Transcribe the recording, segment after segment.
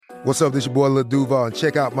What's up, this your boy Lil Duval, and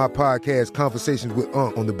check out my podcast, Conversations with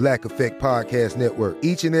Unc, on the Black Effect Podcast Network.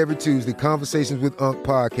 Each and every Tuesday, Conversations with Unc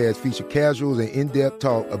podcast feature casuals and in-depth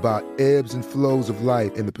talk about ebbs and flows of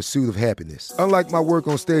life and the pursuit of happiness. Unlike my work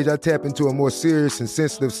on stage, I tap into a more serious and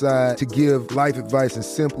sensitive side to give life advice and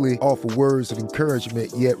simply offer words of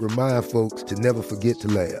encouragement, yet remind folks to never forget to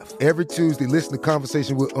laugh. Every Tuesday, listen to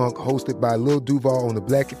Conversations with Unc, hosted by Lil Duval on the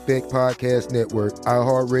Black Effect Podcast Network,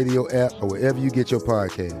 iHeartRadio app, or wherever you get your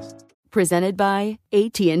podcasts. Presented by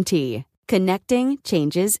AT&T. Connecting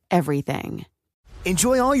changes everything.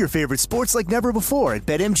 Enjoy all your favorite sports like never before at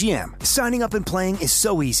BetMGM. Signing up and playing is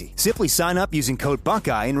so easy. Simply sign up using code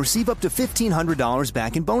Buckeye and receive up to $1,500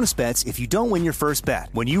 back in bonus bets if you don't win your first bet.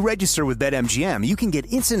 When you register with BetMGM, you can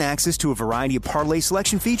get instant access to a variety of parlay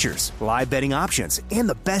selection features, live betting options, and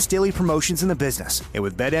the best daily promotions in the business. And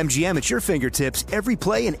with BetMGM at your fingertips, every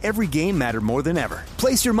play and every game matter more than ever.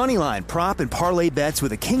 Place your moneyline, prop, and parlay bets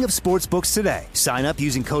with the king of sportsbooks today. Sign up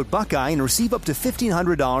using code Buckeye and receive up to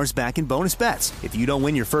 $1,500 back in bonus bets if you don't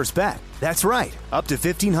win your first bet. That's right, up to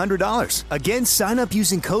 $1,500. Again, sign up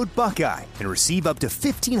using code Buckeye and receive up to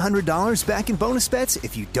 $1,500 back in bonus bets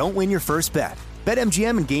if you don't win your first bet.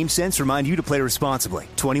 BetMGM and GameSense remind you to play responsibly.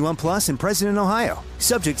 21 plus and present in Ohio.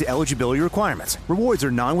 Subject to eligibility requirements. Rewards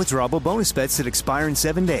are non-withdrawable bonus bets that expire in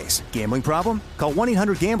 7 days. Gambling problem? Call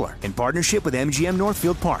 1-800-GAMBLER in partnership with MGM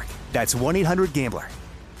Northfield Park. That's 1-800-GAMBLER.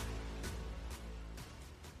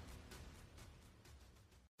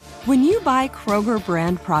 When you buy Kroger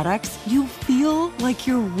brand products, you feel like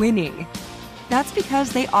you're winning. That's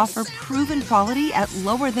because they offer proven quality at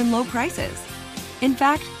lower than low prices. In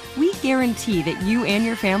fact, we guarantee that you and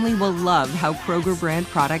your family will love how Kroger brand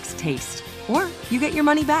products taste, or you get your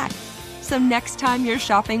money back. So next time you're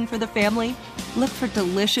shopping for the family, look for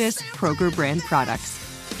delicious Kroger brand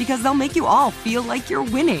products, because they'll make you all feel like you're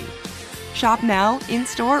winning. Shop now,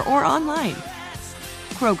 in-store, or online.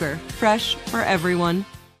 Kroger, fresh for everyone.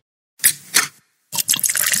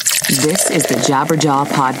 This is the Jabberjaw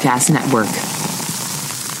Podcast Network.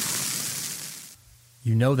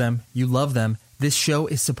 You know them. You love them. This show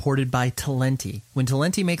is supported by Talenti. When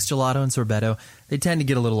Talenti makes gelato and sorbetto, they tend to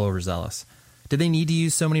get a little overzealous. Did they need to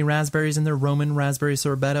use so many raspberries in their Roman raspberry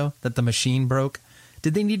sorbetto that the machine broke?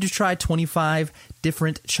 Did they need to try 25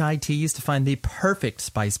 different chai teas to find the perfect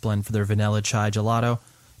spice blend for their vanilla chai gelato?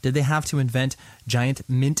 Did they have to invent giant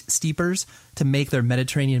mint steepers to make their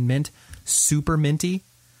Mediterranean mint super minty?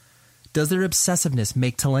 Does their obsessiveness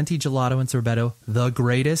make Talenti gelato and sorbetto the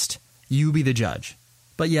greatest? You be the judge.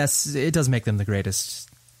 But yes, it does make them the greatest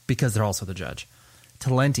because they're also the judge.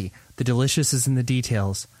 Talenti, the delicious is in the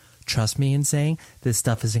details. Trust me in saying this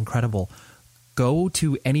stuff is incredible. Go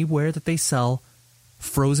to anywhere that they sell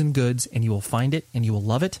frozen goods and you will find it and you will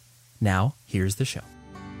love it. Now, here's the show.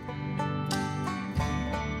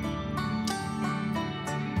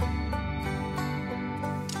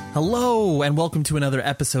 Hello, and welcome to another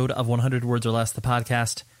episode of 100 Words or Less, the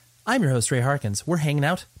podcast. I'm your host, Ray Harkins. We're hanging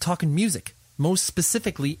out, talking music, most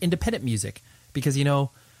specifically independent music, because, you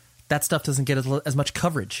know, that stuff doesn't get as much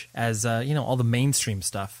coverage as, all the mainstream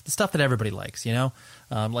stuff, the stuff that everybody likes, you know?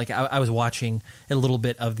 I was watching a little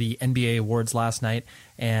bit of the NBA awards last night,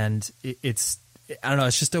 and it's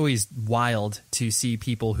just always wild to see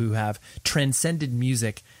people who have transcended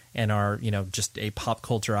music and are, just a pop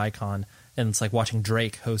culture icon. And it's like watching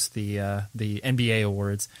Drake host the NBA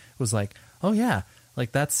awards. It was like, oh yeah,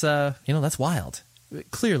 like that's that's wild.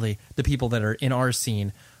 Clearly, the people that are in our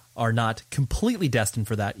scene are not completely destined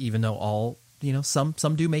for that, even though all some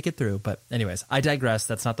do make it through. But anyways, I digress.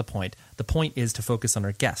 That's not the point. The point is to focus on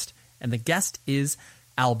our guest, and the guest is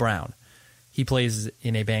Al Brown. He plays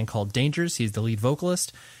in a band called Dangers. He's the lead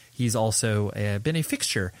vocalist. He's also been a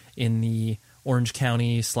fixture in the Orange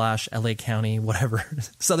County / LA County, whatever,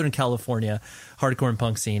 Southern California hardcore and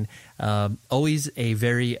punk scene. Always a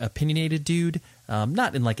very opinionated dude,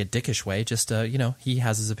 not in like a dickish way, just, he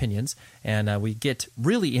has his opinions. And we get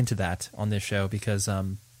really into that on this show because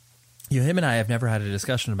him and I have never had a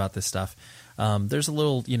discussion about this stuff. There's a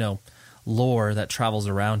little, lore that travels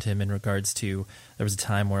around him in regards to there was a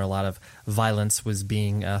time where a lot of violence was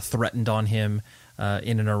being threatened on him,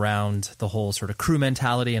 in and around the whole sort of crew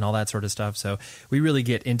mentality and all that sort of stuff. So we really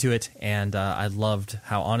get into it, and I loved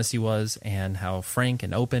how honest he was and how frank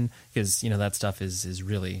and open, because that stuff is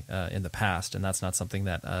really in the past, and that's not something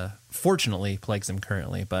that fortunately plagues him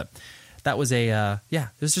currently. But that was it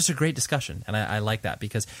was just a great discussion, and I like that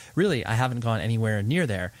because really I haven't gone anywhere near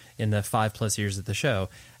there in the 5+ years of the show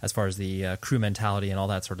as far as the crew mentality and all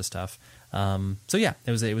that sort of stuff. It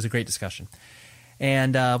was a great discussion.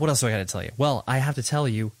 And what else do I got to tell you? Well, I have to tell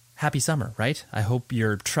you happy summer, right? I hope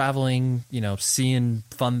you're traveling, seeing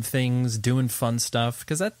fun things, doing fun stuff,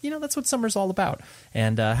 because that's what summer's all about.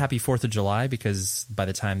 And happy 4th of July, because by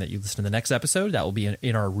the time that you listen to the next episode, that will be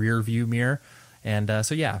in our rear view mirror. And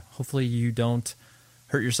so hopefully you don't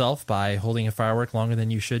hurt yourself by holding a firework longer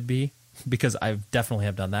than you should be, because I definitely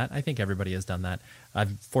have done that. I think everybody has done that.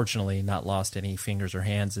 I've fortunately not lost any fingers or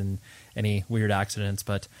hands in any weird accidents,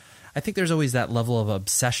 but I think there's always that level of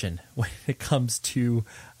obsession when it comes to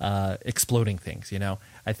exploding things.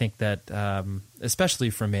 I think that especially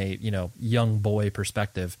from a young boy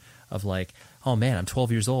perspective of like, oh man, I'm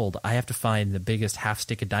 12 years old. I have to find the biggest half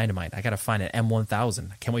stick of dynamite. I got to find an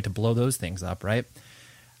M1000. I can't wait to blow those things up, right?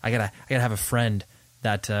 I gotta have a friend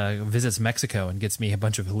that visits Mexico and gets me a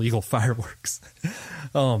bunch of illegal fireworks.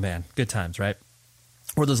 Oh man, good times, right?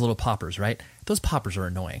 Or those little poppers, right? Those poppers are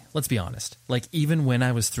annoying. Let's be honest. Like, even when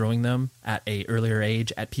I was throwing them at a earlier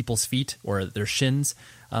age at people's feet or their shins,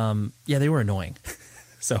 they were annoying.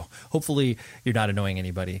 So hopefully you're not annoying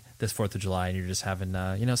anybody this 4th of July and you're just having,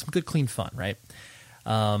 some good, clean fun, right?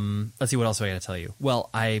 Let's see, what else do I got to tell you? Well,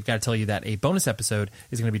 I've got to tell you that a bonus episode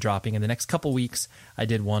is going to be dropping in the next couple weeks. I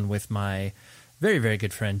did one with my very, very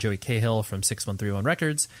good friend Joey Cahill from 6131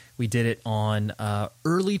 Records. We did it on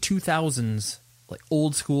early 2000s, like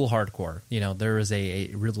old school hardcore. There was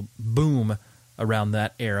a real boom around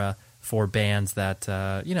that era for bands that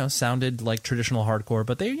sounded like traditional hardcore,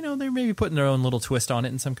 but they're maybe putting their own little twist on it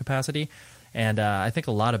in some capacity. And I think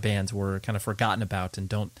a lot of bands were kind of forgotten about and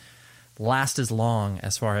don't last as long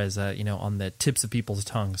as far as on the tips of people's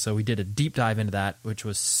tongues. So we did a deep dive into that, which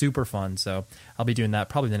was super fun. So I'll be doing that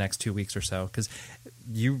probably the next 2 weeks or so, because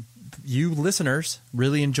you listeners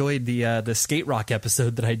really enjoyed the skate rock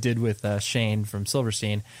episode that I did with Shane from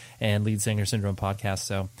Silverstein and Lead Singer Syndrome podcast.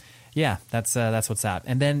 So yeah, that's what's up.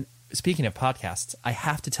 And then speaking of podcasts, I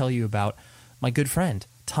have to tell you about my good friend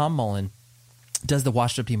Tom Mullen. Does the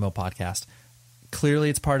Washed Up Emo podcast. Clearly,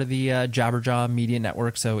 it's part of the Jabberjaw Media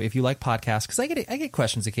Network. So if you like podcasts, because I get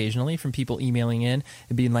questions occasionally from people emailing in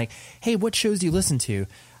and being like, "Hey, what shows do you listen to?"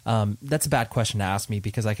 That's a bad question to ask me,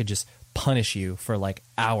 because I could just punish you for like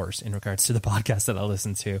hours in regards to the podcast that I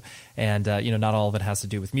listen to. And not all of it has to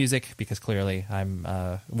do with music, because clearly I'm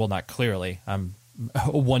not clearly, I'm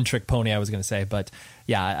a one-trick pony, I was going to say, but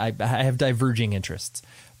yeah, I have diverging interests.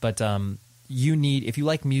 But if you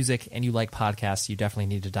like music and you like podcasts, you definitely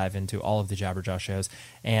need to dive into all of the Jabberjaw shows.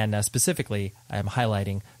 And specifically, I'm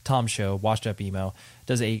highlighting Tom's show, Washed Up Emo,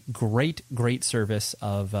 does a great service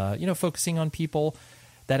of focusing on people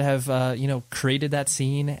that have created that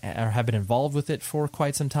scene or have been involved with it for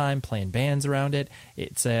quite some time, playing bands around it.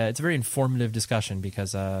 It's a very informative discussion,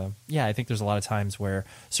 because I think there's a lot of times where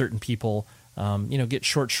certain people get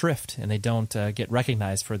short shrift and they don't get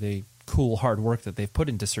recognized for the cool hard work that they've put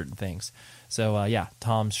into certain things. So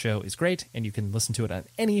Tom's show is great, and you can listen to it on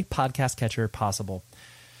any podcast catcher possible.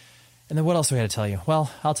 And then what else do I got to tell you?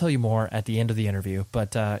 Well, I'll tell you more at the end of the interview.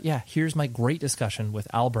 But here's my great discussion with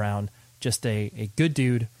Al Brown. Just a good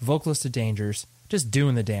dude, vocalist of Dangers, just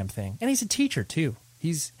doing the damn thing. And he's a teacher too.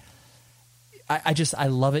 I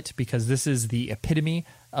love it, because this is the epitome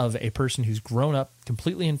of a person who's grown up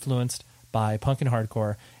completely influenced by punk and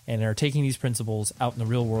hardcore, and are taking these principles out in the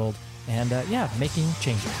real world and making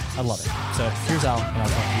changes. I love it. So here's Al, and I'll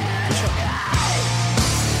talk to you in the show.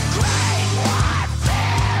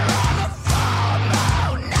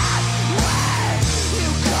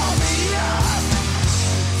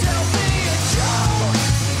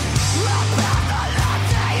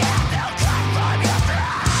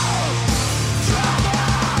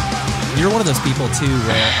 You're one of those people too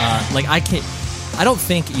where I don't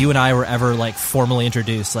think you and I were ever like formally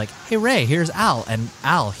introduced, like, "Hey Ray, here's Al," and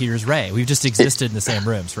 "Al, here's Ray." We've just existed in the same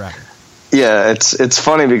rooms forever. Yeah, it's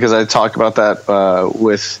funny, because I talk about that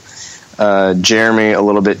with Jeremy a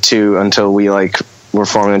little bit too, until we were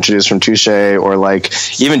formally introduced from Touche, or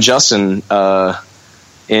even Justin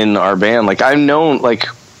in our band. I've known,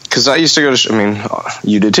 because I used to go to,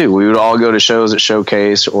 you did too. We would all go to shows at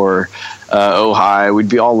Showcase or Ojai. We'd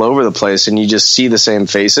be all over the place, and you just see the same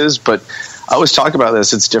faces. But I always talk about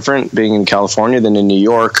this. It's different being in California than in New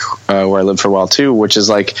York, where I lived for a while too, which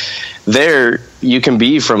is there you can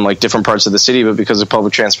be from different parts of the city, but because of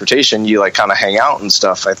public transportation, you kind of hang out and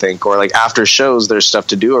stuff, I think, or after shows, there's stuff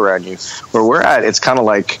to do around you. Where we're at, it's kind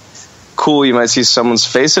of cool. You might see someone's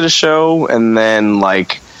face at a show, and then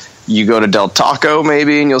you go to Del Taco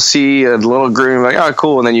maybe, and you'll see a little group, oh,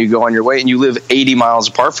 cool. And then you go on your way, and you live 80 miles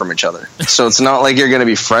apart from each other. So it's not like you're going to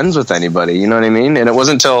be friends with anybody. You know what I mean? And it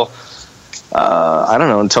wasn't until I don't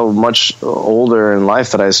know, until much older in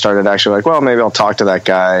life that I started actually like, well, maybe I'll talk to that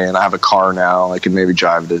guy, and I have a car now. I can maybe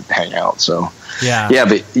drive to hang out. So yeah,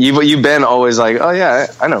 but you've been always like, oh yeah,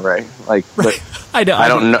 I know Ray. Like, but I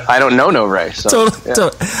don't know no Ray. So,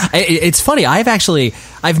 totally. It's funny.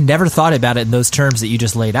 I've never thought about it in those terms that you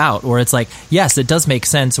just laid out, where it's like, yes, it does make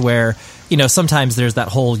sense where, you know, sometimes there's that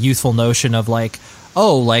whole youthful notion of like,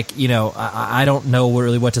 oh, like, you know, I don't know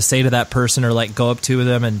really what to say to that person, or like go up to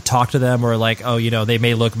them and talk to them, or like, oh, you know, they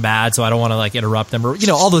may look mad, so I don't want to like interrupt them, or, you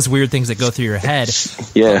know, all those weird things that go through your head.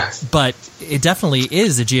 Yeah. But it definitely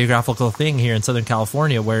is a geographical thing here in Southern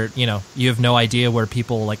California where, you know, you have no idea where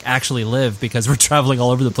people like actually live because we're traveling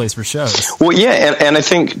all over the place for shows. Well, yeah. And I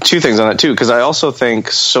think two things on that too, because I also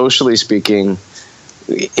think socially speaking,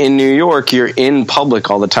 in New York, you're in public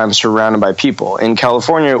all the time, surrounded by people. In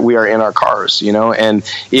California, we are in our cars, you know, and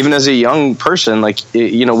even as a young person, like,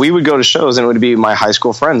 you know, we would go to shows and it would be my high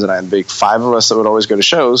school friends, and I had big 5 of us that would always go to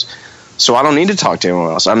shows. So I don't need to talk to anyone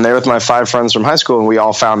else. I'm there with my 5 friends from high school, and we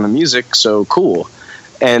all found the music. So cool.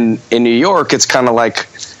 And in New York, it's kind of like,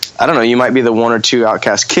 I don't know, you might be the 1 or 2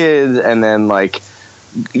 outcast kid, and then like,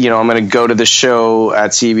 you know, I'm going to go to the show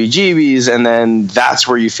at CBGB's, and then that's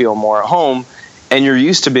where you feel more at home. And you're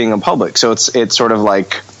used to being in public. So it's sort of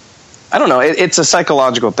like, I don't know, it's a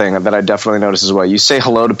psychological thing that I definitely notice as well. You say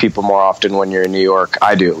hello to people more often when you're in New York.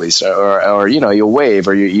 I do, at least. Or you know, you'll wave,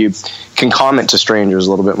 or you can comment to strangers a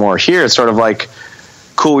little bit more. Here, it's sort of like,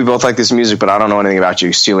 cool, we both like this music, but I don't know anything about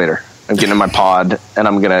you. See you later. I'm getting in my pod, and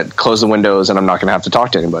I'm going to close the windows, and I'm not going to have to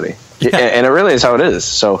talk to anybody. Yeah. And it really is how it is.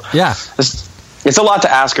 So yeah, it's a lot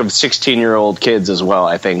to ask of 16-year-old kids as well,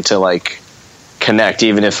 I think, to like connect,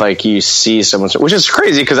 even if like you see someone, which is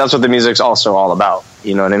crazy because that's what the music's also all about,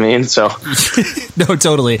 you know what I mean? So no,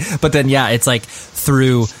 totally. But then yeah, it's like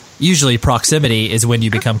through usually proximity is when you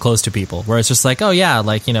become close to people, where it's just like, oh yeah,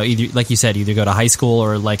 like, you know, either like you said, either go to high school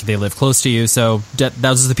or like they live close to you, so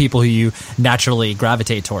those are the people who you naturally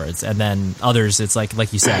gravitate towards. And then others, it's like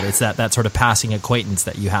you said, it's that sort of passing acquaintance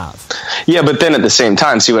that you have. Yeah, but then at the same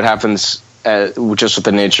time, see what happens just with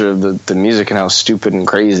the nature of the music and how stupid and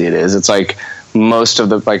crazy it is. It's like most of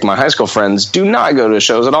the, like, my high school friends do not go to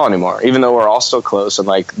shows at all anymore, even though we're all still close, and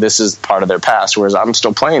like this is part of their past, whereas I'm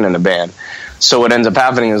still playing in a band. So what ends up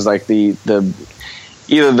happening is like I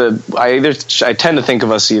tend to think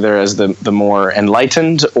of us either as the more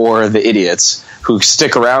enlightened or the idiots who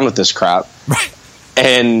stick around with this crap. Right.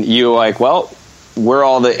 And you're like, well, we're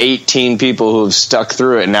all the 18 people who have stuck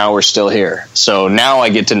through it, and now we're still here. So now I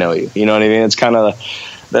get to know you. You know what I mean? It's kind of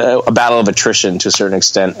a battle of attrition to a certain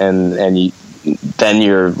extent, and then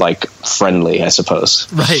you're like friendly, I suppose.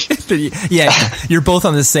 Right. Yeah. You're both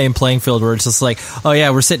on the same playing field where it's just like, oh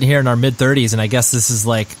yeah, we're sitting here in our mid-30s, and I guess this is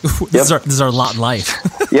like, this is our lot in life.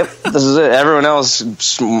 Yep. This is it. Everyone else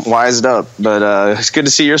wised up, but it's good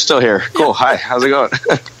to see you're still here. Cool. Yeah. Hi. How's it going?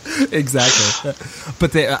 Exactly.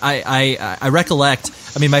 But I recollect,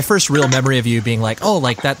 I mean, my first real memory of you being like, oh,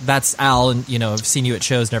 like that's Al, and, you know, I've seen you at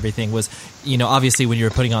shows and everything, was, you know, obviously when you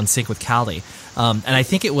were putting on Sync with Cali. And I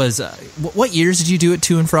think it was, what years did you do it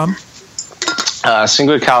to and from? Sync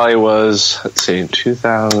with Cali was, let's see,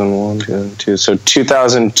 2001, 2002. So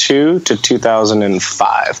 2002 to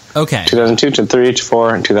 2005. Okay. 2002 to 3 to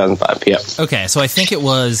 4 and 2005. Yep. Okay. So I think it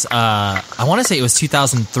was, I want to say it was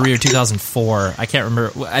 2003 or 2004. I can't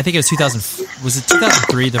remember. I think it was 2000. Was it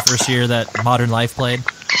 2003, the first year that Modern Life played?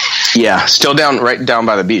 Yeah. Still right down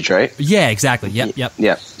by the beach, right? Yeah, exactly. Yep.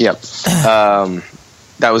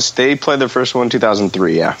 They played their first one in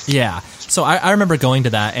 2003. Yeah. Yeah. So I remember going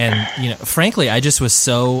to that, and, you know, frankly, I just was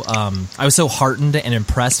so I was so heartened and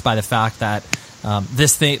impressed by the fact that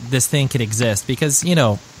this thing could exist, because, you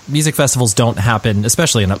know, music festivals don't happen,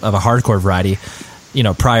 especially of a hardcore variety, you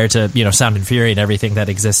know, prior to, you know, Sound and Fury and everything that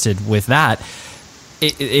existed with that.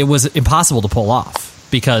 It was impossible to pull off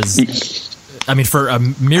because, I mean, for a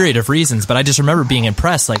myriad of reasons, but I just remember being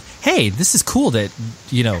impressed, like, hey, this is cool that,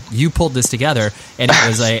 you know, you pulled this together, and it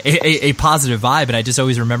was a positive vibe, and I just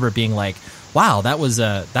always remember being like, wow, that was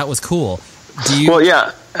cool. Well,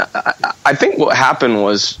 yeah, I think what happened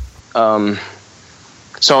was, so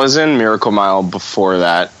I was in Miracle Mile before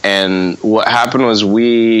that, and what happened was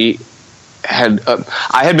I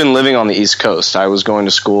had been living on the East Coast. I was going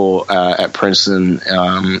to school at Princeton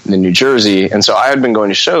in New Jersey, and so I had been going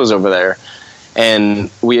to shows over there. And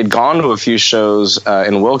we had gone to a few shows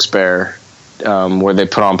in Wilkes-Barre where they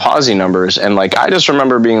put on posse numbers. And, like, I just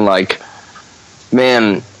remember being like,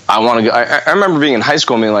 man, I want to go. I remember being in high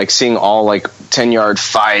school and being like, seeing all, like, 10-Yard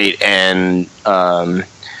Fight and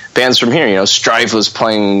bands from here. You know, Strife was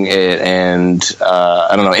playing it, and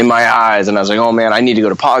I don't know, In My Eyes. And I was like, oh, man, I need to go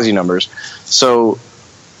to posse numbers. So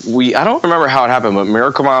I don't remember how it happened, but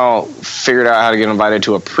Miracle Mile figured out how to get invited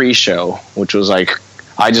to a pre-show, which was like,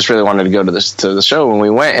 I just really wanted to go to the show when we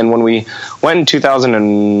went. And when we went in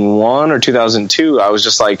 2001 or 2002, I was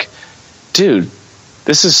just like, dude,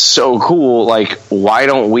 this is so cool. Like, why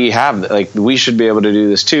don't we have that? Like, we should be able to do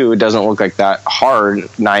this too. It doesn't look like that hard,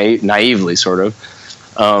 naively sort of.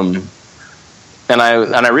 And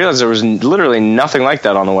I realized there was literally nothing like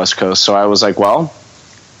that on the West Coast. So I was like, well,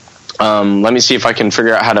 let me see if I can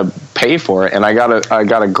figure out how to pay for it. And I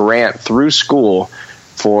got a grant through school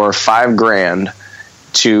for $5,000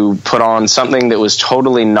 to put on something that was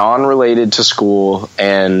totally non-related to school,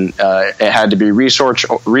 and it had to be research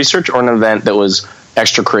or an event that was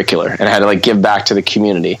extracurricular, and I had to like give back to the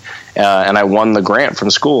community. And I won the grant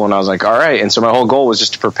from school, and I was like, all right. And so my whole goal was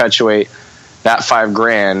just to perpetuate that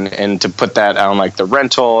 $5,000 and to put that on like the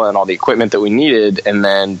rental and all the equipment that we needed, and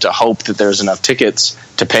then to hope that there's enough tickets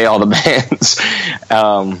to pay all the bands.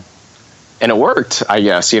 And it worked, I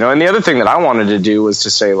guess, you know. And the other thing that I wanted to do was to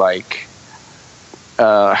say, like,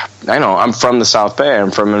 I know I'm from the South Bay. I'm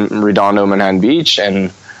from Redondo, Manhattan Beach,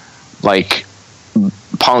 and like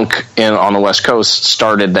punk on the West Coast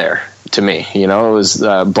started there to me. You know, it was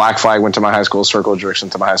Black Flag went to my high school, Circle of Jerks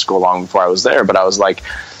went to my high school long before I was there. But I was like,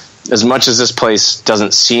 as much as this place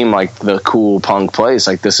doesn't seem like the cool punk place,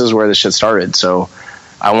 like this is where this shit started. So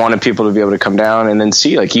I wanted people to be able to come down and then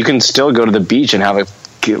see, like, you can still go to the beach and have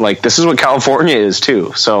like this is what California is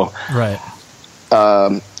too. So right.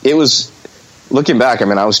 It was. Looking back, I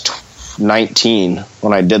mean, I was 19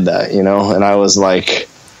 when I did that, you know, and I was like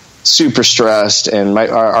super stressed. And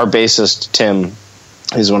our bassist, Tim,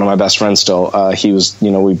 he's one of my best friends still. He was, you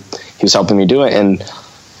know, he was helping me do it. And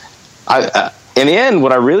in the end,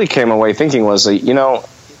 what I really came away thinking was, like, you know,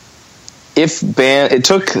 it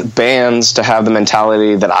took bands to have the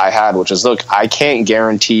mentality that I had, which is, look, I can't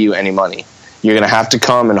guarantee you any money. You're going to have to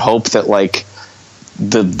come and hope that, like,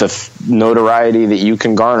 the notoriety that you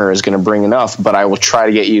can garner is going to bring enough, but I will try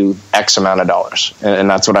to get you X amount of dollars. And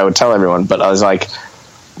that's what I would tell everyone. But I was like,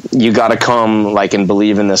 you got to come, like, and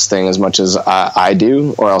believe in this thing as much as I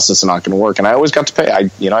do, or else it's not going to work. And I always got to pay.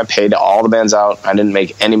 I paid all the bands out. I didn't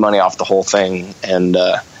make any money off the whole thing. And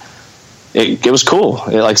it was cool.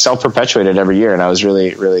 It like self-perpetuated every year. And I was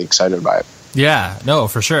really, really excited by it. Yeah, no,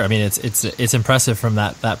 for sure. I mean, it's impressive from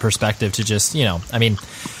that perspective to just, you know, I mean,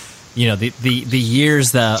 you know, the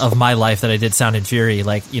years of my life that I did Sound and Fury,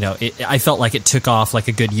 like, you know, I felt like it took off like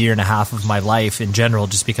a good year and a half of my life in general,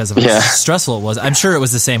 just because of how stressful it was. I'm sure it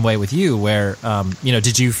was the same way with you, where, you know,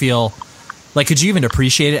 did you feel like, could you even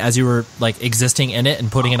appreciate it as you were like existing in it and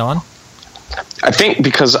putting it on? I think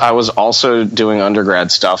because I was also doing undergrad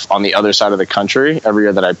stuff on the other side of the country every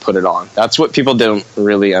year that I put it on. That's what people don't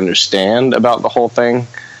really understand about the whole thing,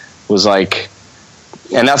 was like,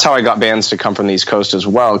 and that's how I got bands to come from the East Coast as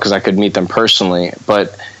well, because I could meet them personally.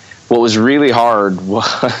 But what was really hard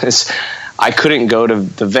was I couldn't go to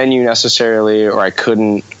the venue necessarily, or I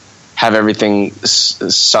couldn't have everything.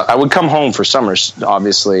 I would come home for summers,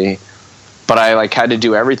 obviously, but I like had to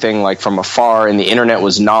do everything like from afar, and the internet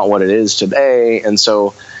was not what it is today. And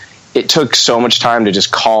so it took so much time to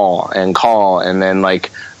just call and then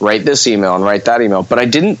like write this email and write that email. But I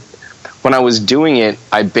didn't, when I was doing it,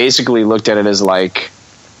 I basically looked at it as like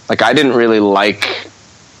I didn't really like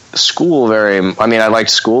school I mean, I liked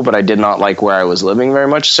school, but I did not like where I was living very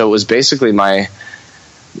much. So it was basically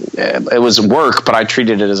it was work, but I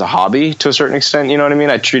treated it as a hobby to a certain extent. You know what I mean?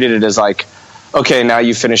 I treated it as like, okay, now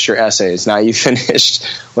you finished your essays. Now you finished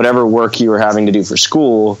whatever work you were having to do for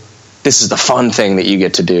school. This is the fun thing that you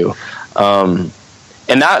get to do. And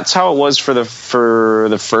that's how it was for the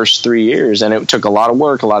first 3 years. And it took a lot of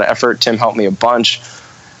work, a lot of effort. Tim helped me a bunch.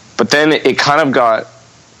 But then it kind of got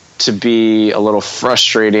to be a little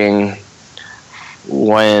frustrating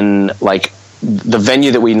when, like, the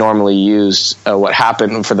venue that we normally used, what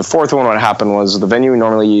happened for the fourth one, what happened was the venue we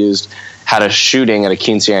normally used had a shooting at a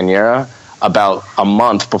quinceañera about a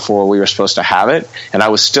month before we were supposed to have it. And I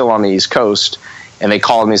was still on the East Coast, and they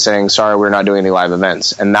called me saying, sorry, we're not doing any live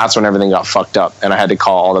events. And that's when everything got fucked up. And I had to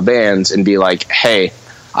call all the bands and be like, hey,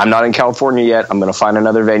 I'm not in California yet. I'm going to find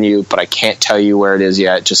another venue, but I can't tell you where it is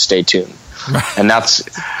yet. Just stay tuned. And that's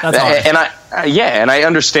hard. And I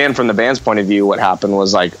understand from the band's point of view what happened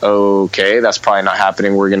was like, okay, that's probably not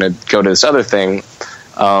happening. We're going to go to this other thing.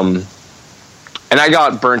 And I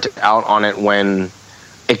got burnt out on it when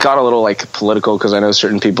it got a little like political, because I know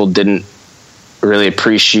certain people didn't really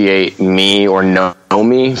appreciate me or know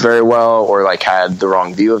me very well, or like had the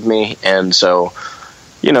wrong view of me. And so,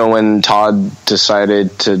 you know, when Todd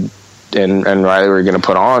decided to and Riley were going to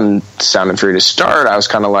put on Sound and Fury to start, I was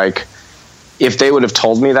kind of like, if they would have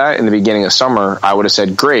told me that in the beginning of summer, I would have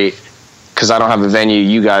said, great, because I don't have a venue.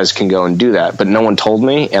 You guys can go and do that. But no one told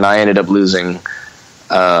me, and I ended up losing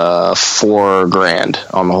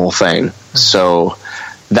 $4,000 on the whole thing. Mm-hmm. So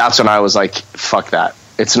that's when I was like, fuck that.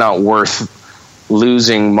 It's not worth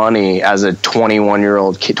losing money as a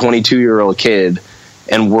 22-year-old kid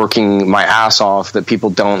and working my ass off that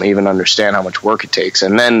people don't even understand how much work it takes.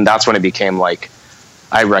 And then that's when it became like,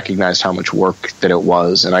 I recognized how much work that it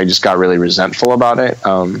was, and I just got really resentful about it.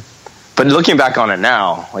 But looking back on it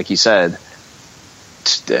now, like you said,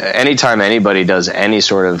 anytime anybody does any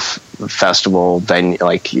sort of festival, then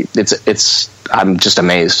like I'm just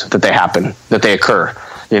amazed that they happen, that they occur.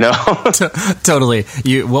 You know, totally.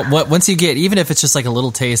 Once you get, even if it's just like a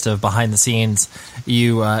little taste of behind the scenes,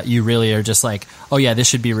 you really are just like, oh yeah, this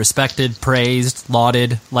should be respected, praised,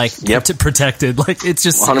 lauded, like protected. Like it's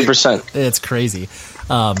just 100%. It's crazy.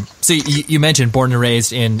 So you mentioned born and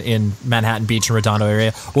raised in Manhattan Beach and Redondo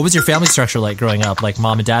area. What was your family structure like growing up? Like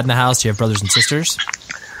mom and dad in the house? Do you have brothers and sisters?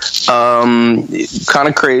 Kind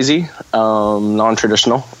of crazy,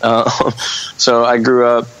 non-traditional. So I grew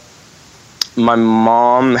up. My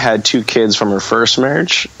mom had 2 kids from her first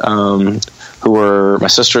marriage, who were, my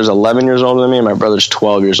sister's 11 years older than me, and my brother's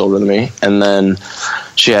 12 years older than me. And then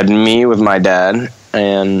she had me with my dad.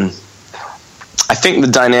 And I think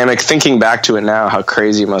the dynamic, thinking back to it now, how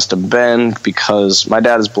crazy it must have been, because my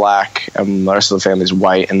dad is black and the rest of the family is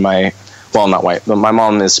white. And not white, but my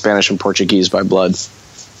mom is Spanish and Portuguese by blood,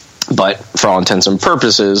 but for all intents and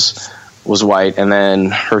purposes was white. And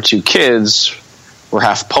then her 2 kids were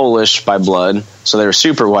half Polish by blood, so they were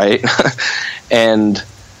super white. And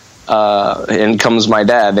in comes my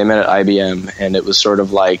dad. They met at IBM, and it was sort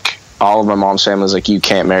of like all of my mom's family was like, you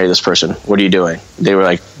can't marry this person. What are you doing? They were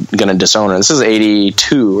like going to disown her. This is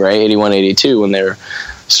 82, right? 81, 82 when they were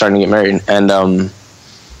starting to get married. And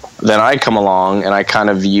then I come along and I kind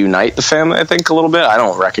of unite the family, I think, a little bit. I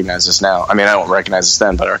don't recognize this now. I mean, I don't recognize this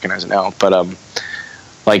then, but I recognize it now. But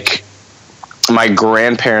like, my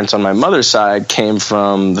grandparents on my mother's side came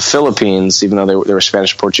from the Philippines, even though they were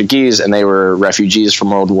Spanish Portuguese, and they were refugees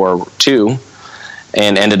from World War II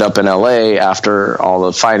and ended up in LA after all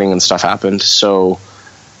the fighting and stuff happened. So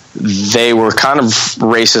they were kind of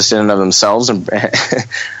racist in and of themselves. And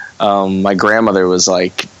my grandmother was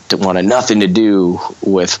like, wanted nothing to do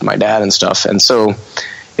with my dad and stuff. And so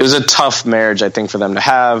it was a tough marriage, I think, for them to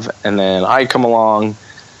have. And then I come along.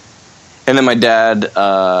 And then my dad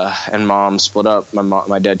and mom split up.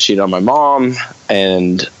 My dad cheated on my mom,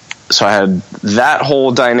 and so I had that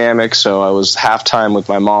whole dynamic. So I was half time with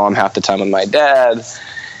my mom, half the time with my dad,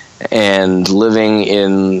 and living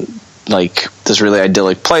in like this really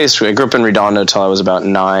idyllic place. I grew up in Redondo till I was about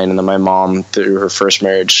 9, and then my mom, through her first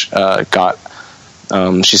marriage,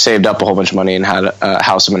 she saved up a whole bunch of money and had a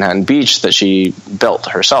house in Manhattan Beach that she built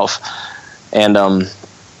herself. And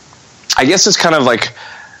I guess it's kind of like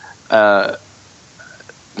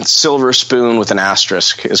silver spoon with an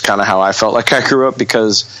asterisk is kind of how I felt like I grew up,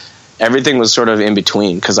 because everything was sort of in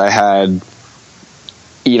between. Because I had,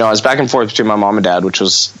 I was back and forth between my mom and dad, which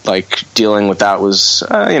was like dealing with that was,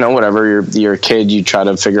 whatever. You're a kid, you try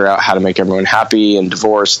to figure out how to make everyone happy, and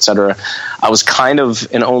divorce, etc. I was kind of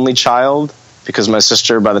an only child because my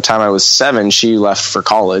sister, by the time I was 7, she left for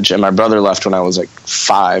college, and my brother left when I was like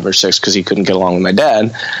 5 or 6 because he couldn't get along with my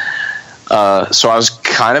dad. So I was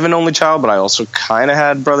kind of an only child, but I also kind of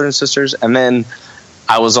had brothers and sisters. And then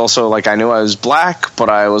I was also like, I knew I was black, but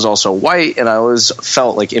I was also white, and I always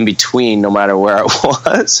felt like in between no matter where I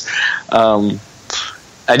was.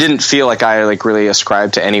 I didn't feel like I like really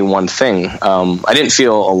ascribed to any one thing. I didn't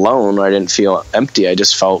feel alone, or I didn't feel empty. I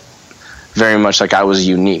just felt very much like I was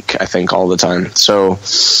unique, I think, all the time. So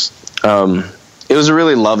it was a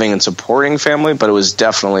really loving and supporting family, but it was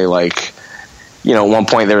definitely like, at one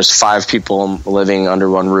point there was 5 people living under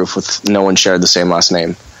one roof with no one shared the same last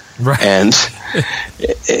name. Right. And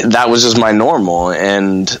that was just my normal.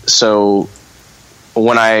 And so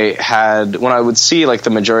when I would see like the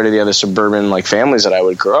majority of the other suburban like families that I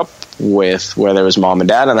would grow up with, where there was mom and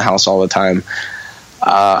dad in the house all the time,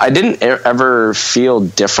 I didn't ever feel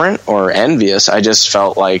different or envious. I just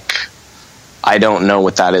felt like I don't know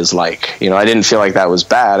what that is like. I didn't feel like that was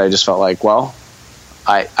bad. I just felt like, well,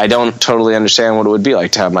 I don't totally understand what it would be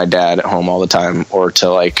like to have my dad at home all the time, or to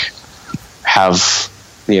like have,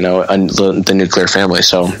 the nuclear family.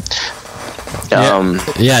 So,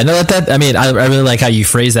 I mean, I really like how you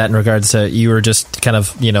phrase that in regards to, you were just kind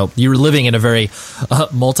of, you were living in a very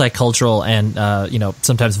multicultural and,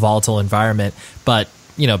 sometimes volatile environment, but,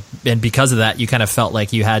 and because of that, you kind of felt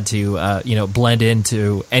like you had to, blend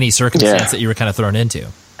into any circumstance that you were kind of thrown into.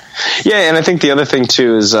 Yeah. And I think the other thing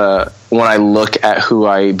too is, when I look at who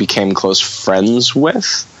I became close friends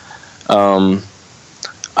with,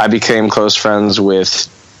 I became close friends with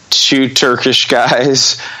 2 Turkish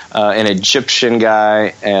guys, an Egyptian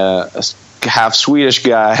guy, a half Swedish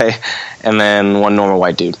guy, and then 1 normal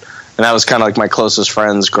white dude. And that was kind of like my closest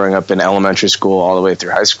friends growing up in elementary school all the way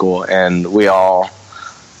through high school. And we all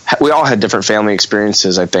had different family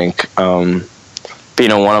experiences, I think. But,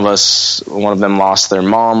 one of them lost their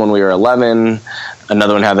mom when we were 11.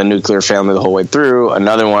 Another one had the nuclear family the whole way through.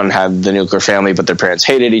 Another one had the nuclear family, but their parents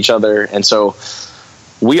hated each other. And so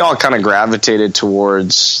we all kind of gravitated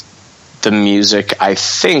towards the music, I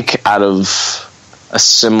think, out of a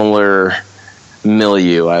similar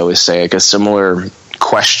milieu, I always say, like a similar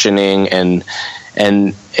questioning. And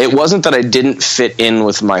it wasn't that I didn't fit in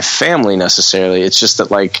with my family necessarily. It's just that,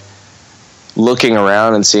 like, looking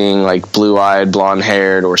around and seeing like blue-eyed,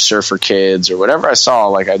 blonde-haired or surfer kids or whatever I saw,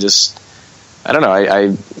 like I don't know.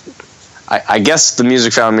 I guess the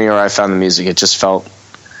music found me, or I found the music. It felt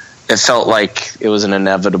like it was an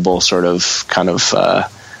inevitable sort of kind of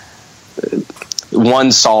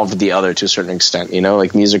one solved the other to a certain extent.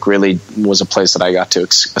 Like music really was a place that I got to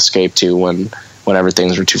escape to whenever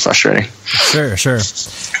things were too frustrating. Sure.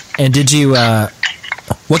 And did you?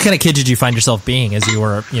 What kind of kid did you find yourself being as you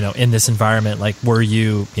were, in this environment? Like, were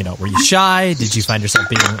you shy? Did you find yourself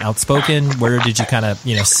being outspoken? Where did you kind of,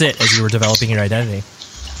 sit as you were developing your identity?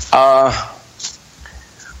 I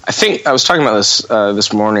think I was talking about this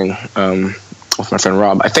this morning with my friend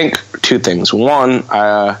Rob. I think 2 things. One,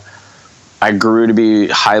 I grew to be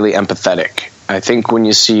highly empathetic. I think when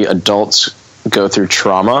you see adults go through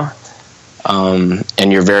trauma, and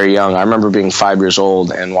you're very young. I remember being 5 years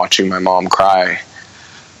old and watching my mom cry.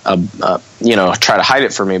 Try to hide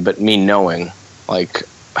it from me, but me knowing like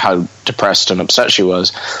how depressed and upset she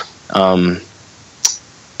was. And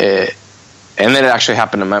then it actually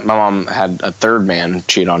happened to my mom had a 3rd man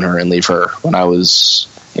cheat on her and leave her when I was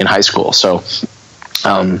in high school. So,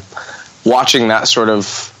 watching that sort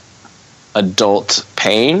of adult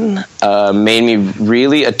pain, made me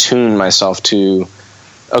really attune myself to,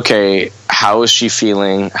 okay, how is she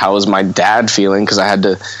feeling? How is my dad feeling? 'Cause I had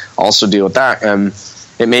to also deal with that. And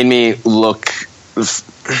it made me look,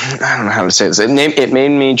 I don't know how to say this. It made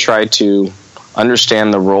me try to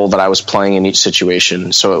understand the role that I was playing in each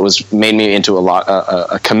situation. So it made me into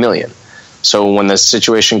a chameleon. So when the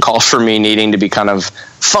situation called for me needing to be kind of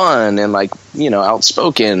fun and like,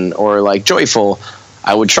 outspoken or like joyful,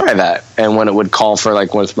 I would try that. And when it would call for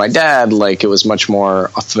like with my dad, like it was much more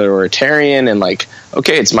authoritarian and like,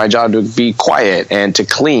 okay, it's my job to be quiet and to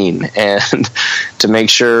clean and to make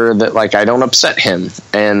sure that like I don't upset him.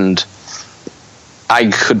 And I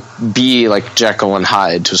could be like Jekyll and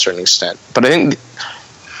Hyde to a certain extent. But I think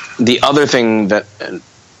the other thing that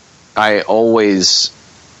I always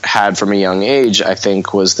had from a young age, I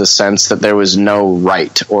think, was the sense that there was no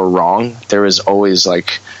right or wrong. There was always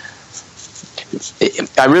like,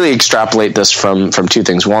 I really extrapolate this from 2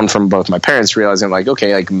 things. One, from both my parents realizing like,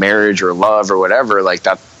 okay, like marriage or love or whatever, like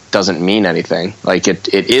that doesn't mean anything. Like it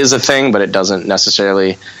is a thing, but it doesn't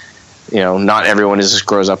necessarily, not everyone just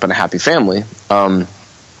grows up in a happy family. It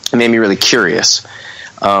made me really curious.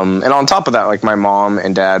 And on top of that, like my mom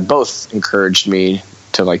and dad both encouraged me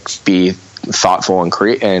to like be thoughtful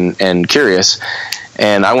and curious.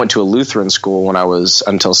 And I went to a Lutheran school when I was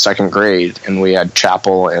until 2nd grade, and we had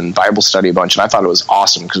chapel and Bible study a bunch, and I thought it was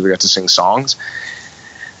awesome because we got to sing songs.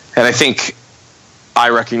 And I think I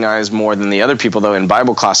recognized more than the other people, though, in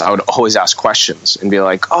Bible class, I would always ask questions and be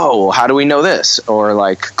like, oh, well, how do we know this? Or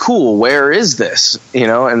like, cool, where is this?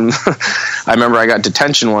 And I remember I got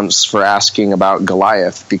detention once for asking about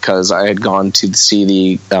Goliath because I had gone to see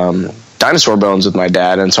the dinosaur bones with my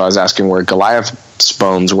dad, and so I was asking where Goliath's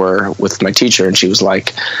bones were with my teacher, and she was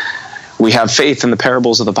like, we have faith in the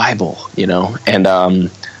parables of the Bible, and I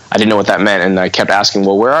didn't know what that meant, and I kept asking,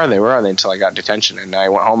 well, where are they until I got detention. And I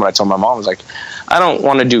went home and I told my mom, I was like, I don't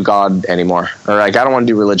want to do God anymore, or like I don't want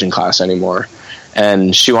to do religion class anymore.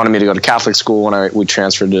 And she wanted me to go to Catholic school when we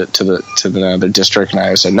transferred it to the other district, and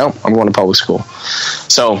I said, no, I'm going to public school.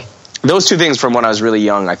 So those 2 things from when I was really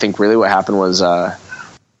young, I think really what happened was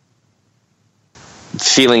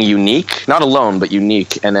feeling unique, not alone, but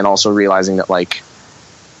unique. And then also realizing that like,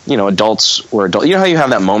 adults were adults. You know how you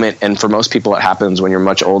have that moment, and for most people it happens when you're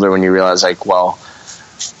much older, when you realize like, well,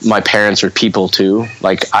 my parents are people too.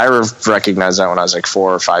 Like I recognized that when I was like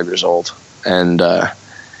 4 or 5 years old, and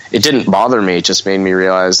it didn't bother me. It just made me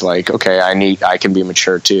realize like, okay, I can be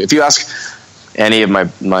mature too. If you ask any of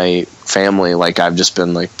my family, like I've just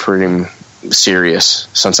been like pretty serious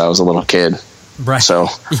since I was a little kid. Right. So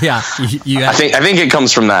yeah, I think it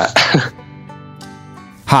comes from that.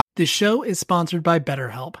 Hi, This show is sponsored by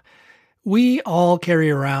BetterHelp. We all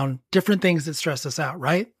carry around different things that stress us out,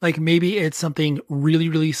 right? Like maybe it's something really,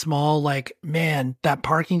 really small, like, man, that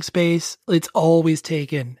parking space, it's always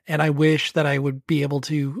taken. And I wish that I would be able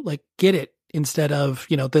to like get it instead of,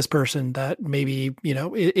 this person that maybe,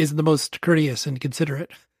 isn't the most courteous and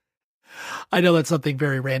considerate. I know that's something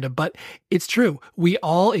very random, but it's true. We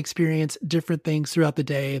all experience different things throughout the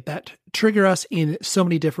day that trigger us in so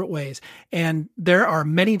many different ways. And there are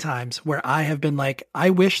many times where I have been like, I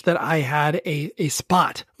wish that I had a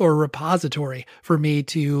spot or a repository for me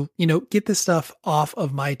to, get this stuff off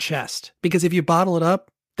of my chest. Because if you bottle it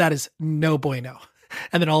up, that is no bueno.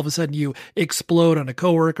 And then all of a sudden you explode on a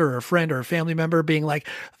coworker or a friend or a family member being like,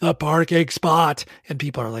 the parking spot. And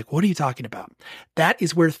people are like, what are you talking about? That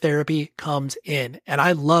is where therapy comes in. And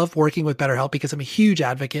I love working with BetterHelp because I'm a huge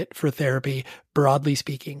advocate for therapy, broadly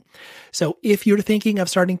speaking. So if you're thinking of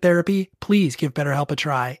starting therapy, please give BetterHelp a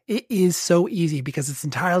try. It is so easy because it's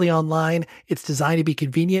entirely online. It's designed to be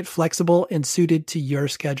convenient, flexible, and suited to your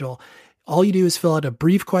schedule. All you do is fill out a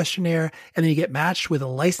brief questionnaire and then you get matched with a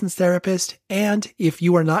licensed therapist. And if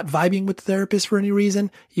you are not vibing with the therapist for any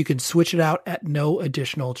reason, you can switch it out at no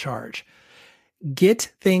additional charge.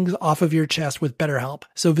 Get things off of your chest with BetterHelp.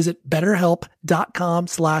 So visit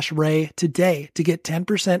betterhelp.com/Ray today to get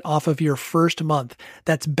 10% off of your first month.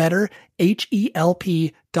 That's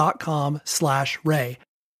betterhelp.com/Ray.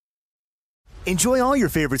 Enjoy all your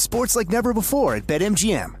favorite sports like never before at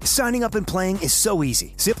BetMGM. Signing up and playing is so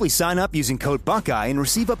easy. Simply sign up using code Buckeye and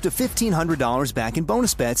receive up to $1,500 back in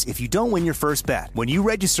bonus bets if you don't win your first bet. When you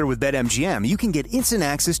register with BetMGM, you can get instant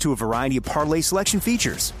access to a variety of parlay selection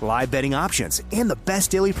features, live betting options, and the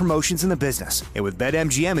best daily promotions in the business. And with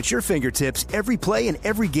BetMGM at your fingertips, every play and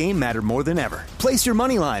every game matter more than ever. Place your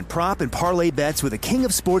moneyline, prop, and parlay bets with the king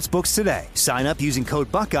of sportsbooks today. Sign up using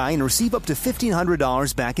code Buckeye and receive up to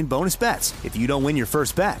 $1,500 back in bonus bets if you don't win your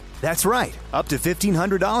first bet. That's right, up to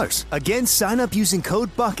 $1,500. Again, sign up using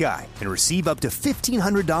code Buckeye and receive up to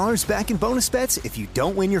 $1,500 back in bonus bets if you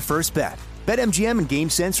don't win your first bet. BetMGM and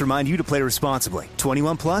GameSense remind you to play responsibly.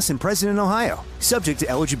 21 plus and present in Ohio. Subject to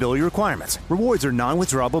eligibility requirements. Rewards are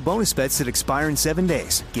non-withdrawable bonus bets that expire in 7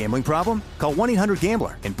 days. Gambling problem? Call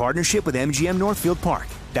 1-800-GAMBLER in partnership with MGM Northfield Park.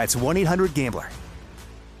 That's 1-800-GAMBLER.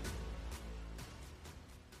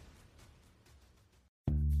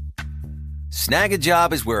 Snag a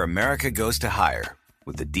Job is where America goes to hire,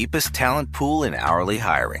 with the deepest talent pool in hourly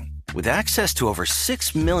hiring. With access to over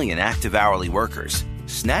 6 million active hourly workers,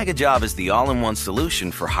 Snag a Job is the all-in-one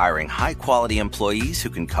solution for hiring high-quality employees who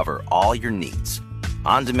can cover all your needs.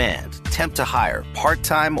 On demand, temp to hire,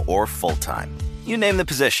 part-time or full-time. You name the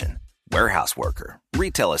position. Warehouse worker,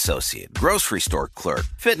 retail associate, grocery store clerk,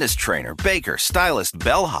 fitness trainer, baker, stylist,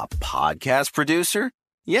 bellhop, podcast producer.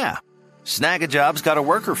 Yeah, Snag a Job's got a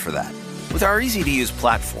worker for that. With our easy-to-use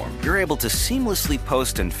platform, you're able to seamlessly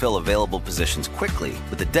post and fill available positions quickly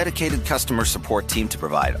with a dedicated customer support team to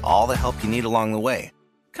provide all the help you need along the way.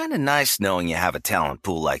 Kind of nice knowing you have a talent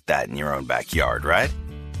pool like that in your own backyard, right?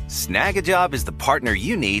 Snag a Job is the partner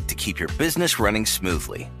you need to keep your business running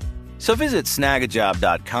smoothly. So visit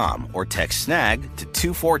snagajob.com or text SNAG to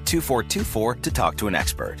 242424 to talk to an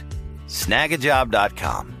expert.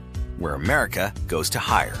 Snagajob.com, where America goes to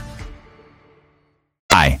hire.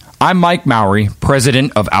 Hi, I'm Mike Mowry,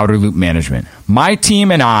 president of Outer Loop Management. My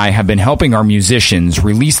team and I have been helping our musicians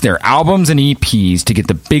release their albums and EPs to get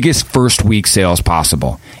the biggest first week sales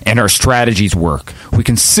possible. And our strategies work. We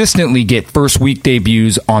consistently get first week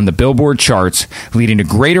debuts on the Billboard charts, leading to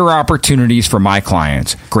greater opportunities for my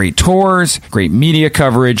clients. Great tours, great media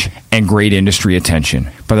coverage, and great industry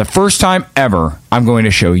attention. For the first time ever, I'm going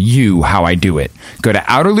to show you how I do it. Go to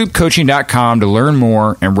OuterLoopCoaching.com to learn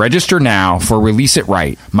more and register now for Release It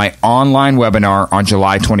Right, my online webinar on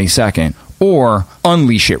July 22nd, or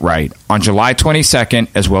Unleash It Right on July 22nd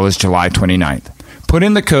as well as July 29th. Put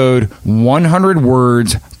in the code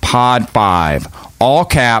 100WordsPod5, all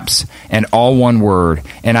caps and all one word,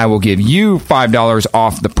 and I will give you $5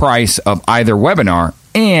 off the price of either webinar,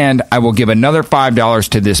 and I will give another $5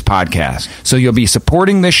 to this podcast. So you'll be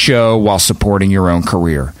supporting this show while supporting your own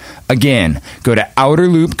career. Again, go to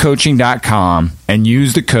OuterLoopCoaching.com and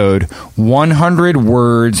use the code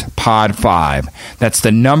 100WordsPod5. That's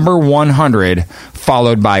the number 100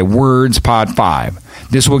 followed by WordsPod5.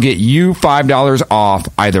 This will get you $5 off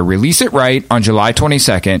either Release It Right on July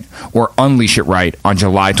 22nd or Unleash It Right on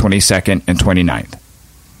July 22nd and 29th.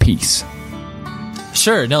 Peace.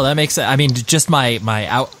 Sure. No, that makes sense. I mean, just my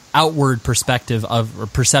outward perspective of or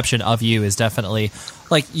perception of you is definitely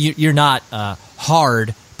like you're not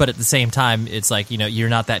hard, but at the same time, it's like, you're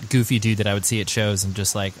not that goofy dude that I would see at shows and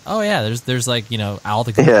just like, oh yeah, there's like, Al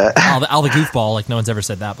the goofball. Like no one's ever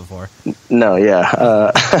said that before. No,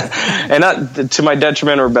 yeah, and not to my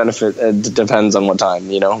detriment or benefit. It depends on what time,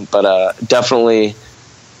 But definitely,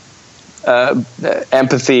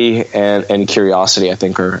 empathy and curiosity, I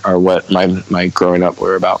think, are what my growing up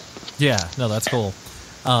were about. Yeah, no, that's cool.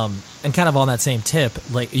 And kind of on that same tip,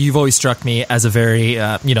 like you've always struck me as a very,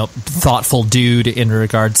 thoughtful dude in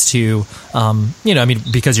regards to,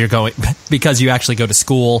 because you actually go to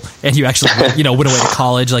school and you actually, went away to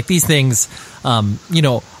college. Like these things,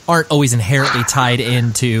 aren't always inherently tied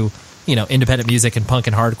into, independent music and punk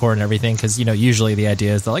and hardcore and everything. Cause, usually the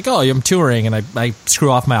idea is they're like, oh, I'm touring and I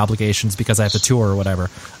screw off my obligations because I have to tour or whatever.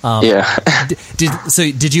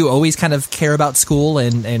 Did you always kind of care about school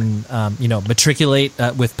and matriculate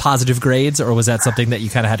with positive grades, or was that something that you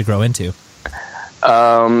kind of had to grow into?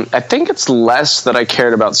 I think it's less that I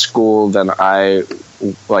cared about school than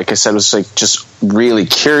like I said, was like just really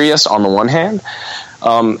curious on the one hand.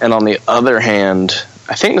 And on the other hand,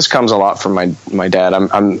 I think this comes a lot from my dad.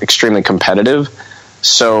 I'm extremely competitive.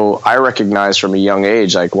 So I recognized from a young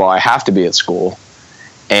age, like, well, I have to be at school.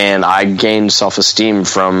 And I gained self-esteem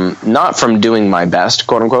not from doing my best,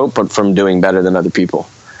 quote unquote, but from doing better than other people.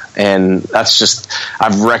 And that's just,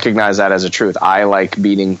 I've recognized that as a truth. I like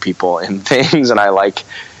beating people in things, and I like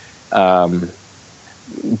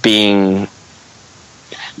being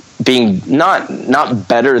not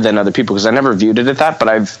better than other people, because I never viewed it as that, but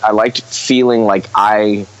I liked feeling like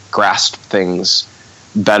I grasped things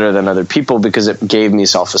better than other people because it gave me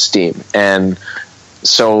self-esteem. And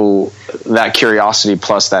so that curiosity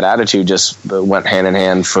plus that attitude just went hand in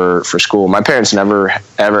hand for school. My parents never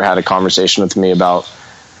ever had a conversation with me about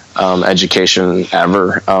education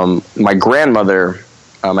ever. My grandmother,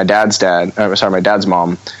 my dad's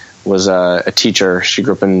mom, was a teacher. She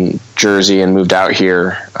grew up in Jersey and moved out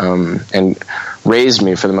here and raised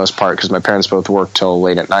me for the most part because my parents both worked till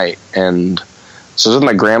late at night. And so I was with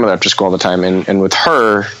my grandmother after school all the time. And with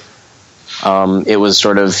her, it was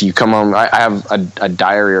sort of, you come home. I have a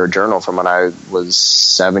diary or a journal from when I was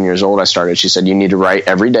 7 years old. I started. She said, you need to write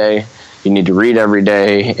every day. You need to read every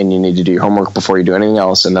day, and you need to do your homework before you do anything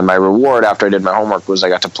else. And then my reward after I did my homework was I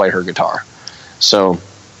got to play her guitar. So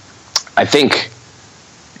I think,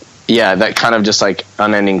 yeah, that kind of just like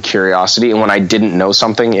unending curiosity. And when I didn't know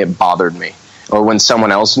something, it bothered me. Or when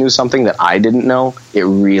someone else knew something that I didn't know, it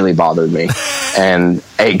really bothered me. And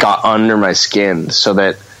it got under my skin, so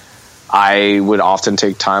that I would often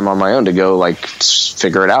take time on my own to go like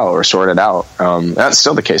figure it out or sort it out. That's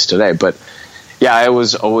still the case today. But yeah, I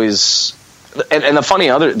was always, and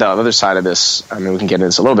the other side of this, I mean, we can get into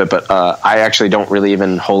this a little bit, but I actually don't really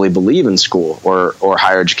even wholly believe in school or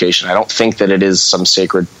higher education. I don't think that it is some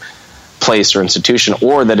sacred place or institution,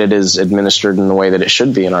 or that it is administered in the way that it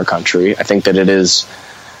should be in our country. I think that it is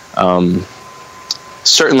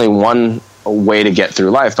certainly one way to get through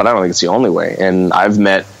life, but I don't think it's the only way. And I've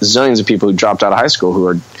met zillions of people who dropped out of high school who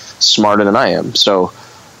are smarter than I am. So,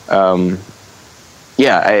 for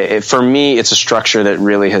me, it's a structure that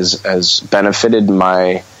really has benefited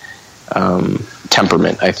my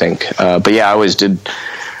temperament, I think. But yeah, I always did.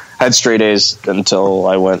 I had straight A's until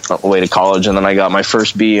I went away to college, and then I got my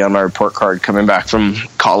first B on my report card coming back from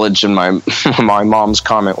college, and my mom's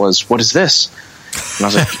comment was, "What is this?" And I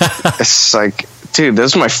was like, "It's like, dude,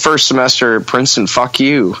 this is my first semester at Princeton. Fuck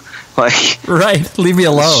you." Like, right, leave me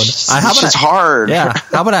alone. It's hard. Yeah.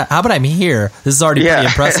 How about I'm here? This is already pretty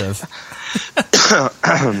impressive.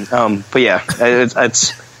 But yeah,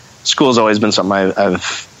 it's school's always been something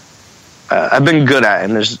I've been good at,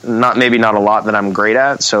 and there's maybe not a lot that I'm great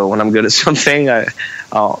at. So when I'm good at something,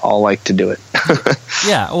 I'll like to do it.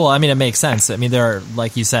 Yeah, well, I mean, it makes sense. I mean, there are,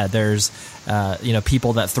 like you said, there's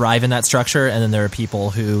people that thrive in that structure, and then there are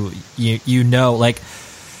people who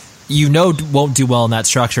won't do well in that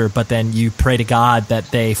structure, but then you pray to God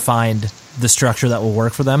that they find the structure that will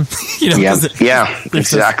work for them.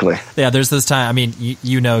 Exactly. There's this time, I mean,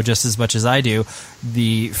 just as much as I do,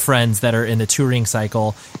 the friends that are in the touring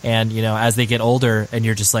cycle, and as they get older, and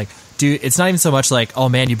you're just like, dude, it's not even so much like, oh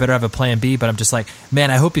man, you better have a plan B, but I'm just like,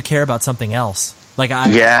 man, I hope you care about something else. Like, I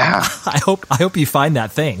hope you find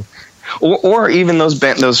that thing. Or even those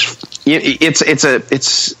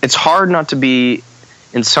it's hard not to be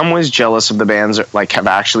in some ways jealous of the bands that like have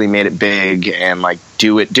actually made it big and like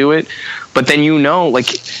do it. But then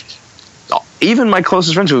like even my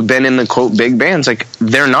closest friends who have been in the quote big bands, like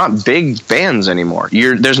they're not big bands anymore.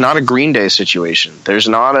 There's not a Green Day situation. There's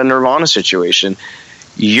not a Nirvana situation.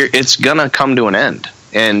 It's gonna come to an end,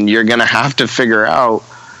 and you're gonna have to figure out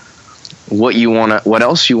what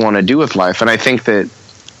else you want to do with life. And I think that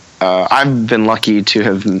I've been lucky to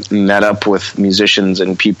have met up with musicians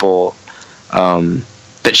and people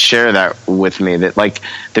that share that with me, that like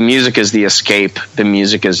the music is the escape, the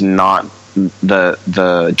music is not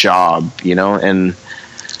the job, you know. And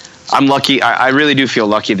I'm lucky. I really do feel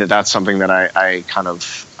lucky that that's something that I kind of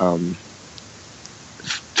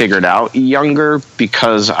figured out younger,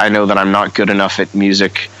 because I know that I'm not good enough at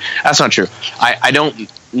music. That's not true. I don't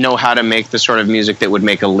know how to make the sort of music that would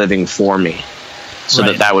make a living for me,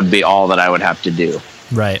 so that would be all that I would have to do.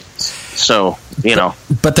 Right. So, you know.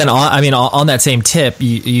 But then, on that same tip,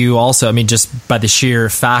 you also, I mean, just by the sheer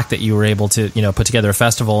fact that you were able to, you know, put together a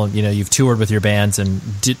festival, and, you know, you've toured with your bands and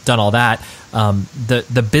done all that,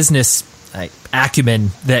 the business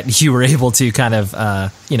acumen that you were able to kind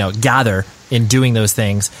of, you know, gather in doing those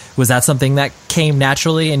things, was that something that came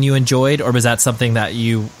naturally and you enjoyed, or was that something that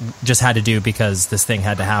you just had to do because this thing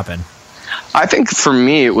had to happen? I think for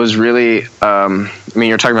me, it was really, I mean,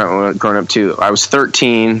 you're talking about growing up too. I was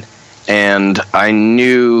 13 and I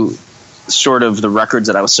knew sort of the records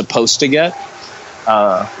that I was supposed to get.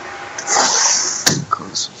 I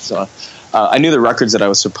knew the records that I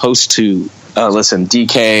was supposed to listen.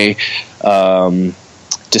 DK,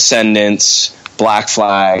 Descendants, Black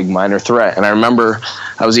Flag, Minor Threat. And I remember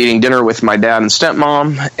I was eating dinner with my dad and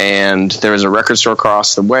stepmom, and there was a record store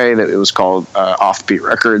across the way that it was called Offbeat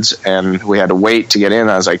Records, and we had to wait to get in.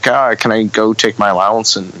 I was like, can I go take my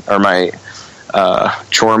allowance or my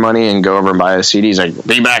chore money and go over and buy a CD? He's like,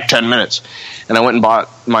 be back 10 minutes. And I went and bought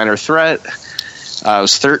Minor Threat. I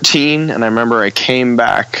was 13, and I remember I came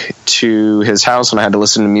back to his house and I had to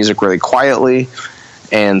listen to music really quietly.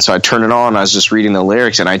 And so I turned it on, and I was just reading the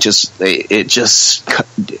lyrics, and it just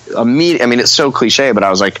immediately, I mean, it's so cliche, but I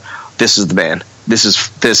was like, this is the band. This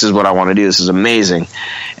is what I want to do. This is amazing.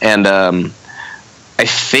 And I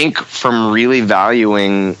think from really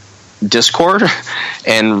valuing Discord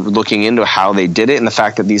and looking into how they did it, and the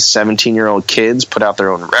fact that these 17-year-old kids put out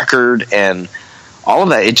their own record and all of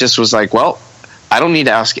that, it just was like, well, I don't need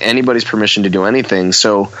to ask anybody's permission to do anything.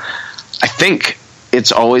 So I think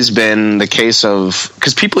it's always been the case of,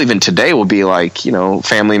 because people even today will be like, you know,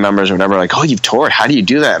 family members or whatever, like, oh, you've toured, how do you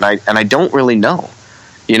do that? And I don't really know,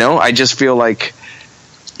 you know. I just feel like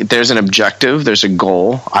there's an objective, there's a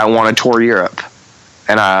goal. I want to tour Europe,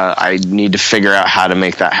 and I need to figure out how to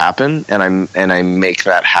make that happen, and I make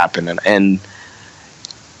that happen, and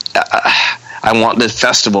I want the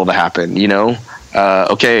festival to happen, you know.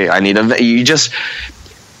 Okay, I need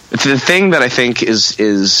the thing that I think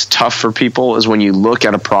is tough for people is when you look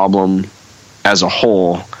at a problem as a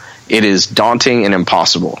whole, it is daunting and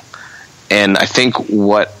impossible. And I think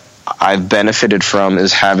what I've benefited from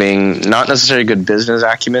is having not necessarily good business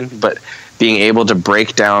acumen, but being able to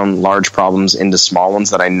break down large problems into small ones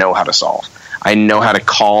that I know how to solve. I know how to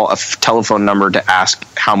call a telephone number to ask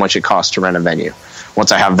how much it costs to rent a venue.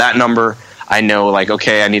 Once I have that number, I know, like,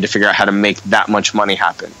 okay, I need to figure out how to make that much money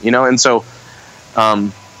happen, you know? And so,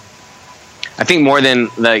 I think more than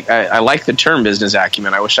like, I like the term business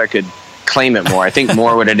acumen. I wish I could claim it more. I think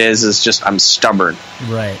more what it is just I'm stubborn.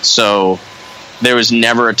 Right. So there was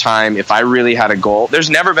never a time, if I really had a goal,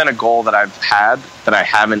 there's never been a goal that I've had that I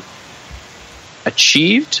haven't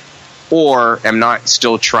achieved or am not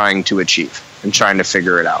still trying to achieve and trying to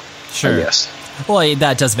figure it out. Sure. Yes. Well,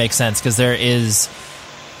 that does make sense, because there is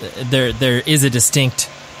a distinct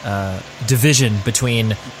division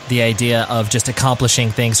between the idea of just accomplishing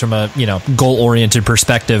things from a, you know, goal-oriented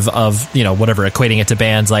perspective of, you know, whatever, equating it to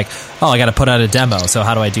bands like, oh, I got to put out a demo, so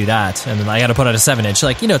how do I do that? And then I got to put out a 7-inch.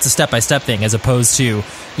 Like, you know, it's a step-by-step thing, as opposed to,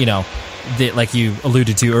 you know, like you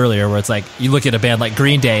alluded to earlier, where it's like you look at a band like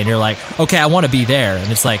Green Day and you're like, okay, I want to be there,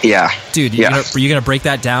 and it's like, yeah, dude, you're gonna break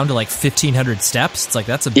that down to like 1,500 steps? It's like,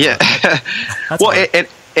 that's a that's well, and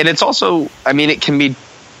it's also, I mean, it can be.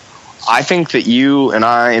 I think that you and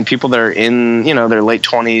I and people that are in, you know, their late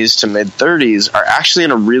 20s to mid 30s are actually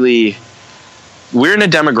we're in a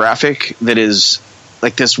demographic that is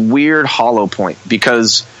like this weird hollow point,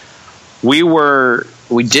 because we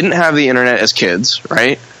didn't have the internet as kids,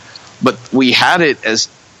 right? But we had it as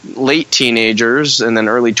late teenagers and then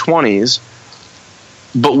early 20s.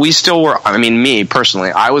 But we still were, I mean, me personally,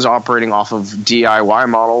 I was operating off of DIY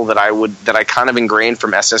model that I kind of ingrained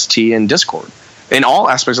from SST and Discord. In all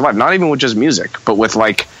aspects of life, not even with just music, but with,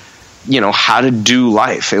 like, you know, how to do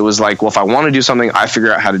life. It was like, well, if I want to do something, I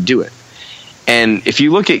figure out how to do it. And if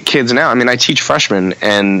you look at kids now, I mean, I teach freshmen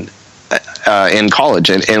and in college,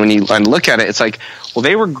 and when you look at it, it's like, well,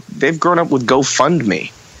 they've grown up with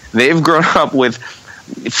GoFundMe. They've grown up with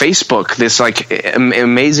Facebook, this like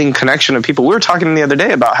amazing connection of people. We were talking the other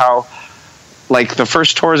day about how like the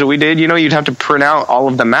first tours that we did, you'd have to print out all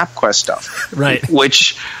of the MapQuest stuff. Right.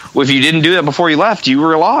 Which, if you didn't do that before you left, you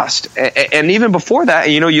were lost. And even before that,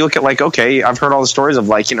 you look at like, okay, I've heard all the stories of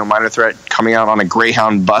like, Minor Threat coming out on a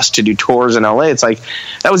Greyhound bus to do tours in LA. It's like,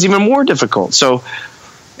 that was even more difficult. So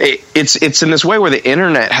it's in this way where the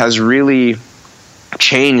internet has really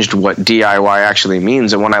changed what DIY actually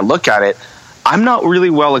means. And when I look at it, I'm not really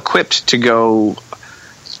well equipped to go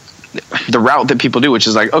the route that people do, which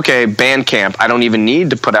is like, okay, Bandcamp, I don't even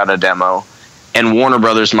need to put out a demo, and Warner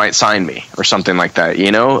Brothers might sign me or something like that,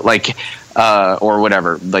 like, or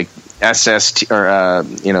whatever, like SST or,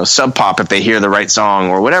 Sub Pop if they hear the right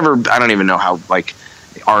song or whatever. I don't even know how like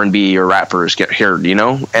R&B or rappers get heard,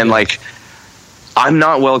 and like, I'm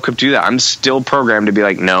not well equipped to do that. I'm still programmed to be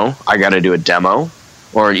like, no, I got to do a demo.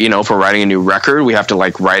 Or, if we're writing a new record, we have to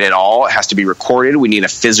like write it all. It has to be recorded. We need a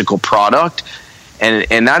physical product.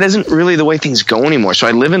 And that isn't really the way things go anymore. So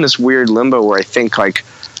I live in this weird limbo where I think like,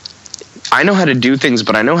 I know how to do things,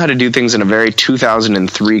 but I know how to do things in a very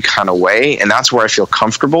 2003 kind of way. And that's where I feel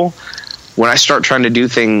comfortable. When I start trying to do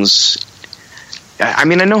things, I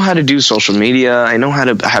mean, I know how to do social media. I know how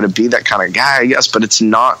to be that kind of guy, I guess, but it's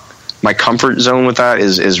not, my comfort zone with that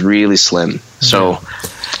is really slim. So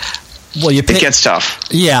it gets tough.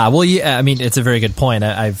 Yeah. Well, yeah, I mean, it's a very good point.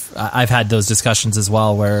 I've had those discussions as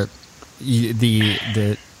well where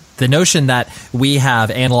the notion that we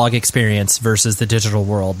have analog experience versus the digital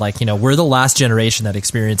world, like, we're the last generation that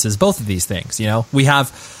experiences both of these things. We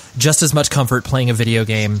have just as much comfort playing a video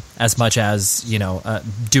game as much as,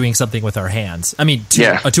 doing something with our hands. I mean,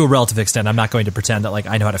 to a relative extent. I'm not going to pretend that like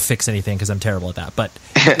I know how to fix anything because I'm terrible at that. But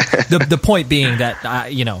the point being that,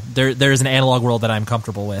 there is an analog world that I'm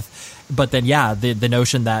comfortable with. But then, the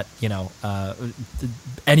notion that,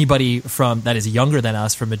 anybody that is younger than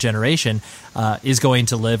us from a generation is going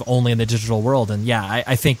to live only in the digital world. And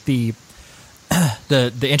I think the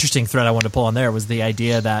interesting thread I wanted to pull on there was the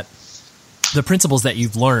idea that the principles that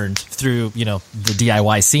you've learned through, the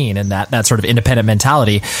DIY scene and that sort of independent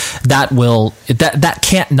mentality that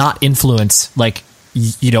can't not influence like,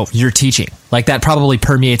 your teaching. Like that probably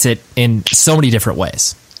permeates it in so many different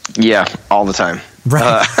ways. Yeah, all the time.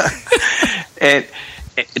 Right. And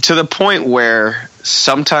to the point where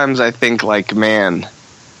sometimes I think like, man,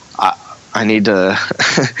 I need to,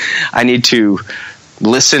 I need to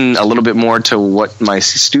listen a little bit more to what my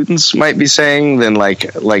students might be saying than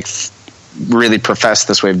like really profess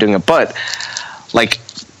this way of doing it. But like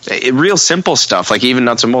real simple stuff, like even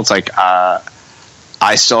nuts and bolts, like,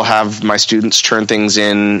 I still have my students turn things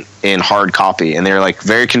in hard copy, and they're like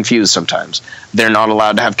very confused sometimes. They're not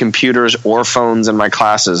allowed to have computers or phones in my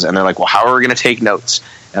classes, and they're like, well, how are we going to take notes?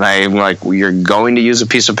 And I'm like, well, you're going to use a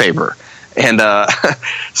piece of paper and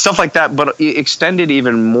stuff like that. But extended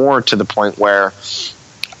even more to the point where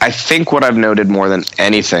I think what I've noted more than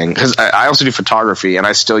anything, because I also do photography and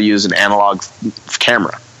I still use an analog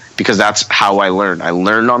camera because that's how I learned. I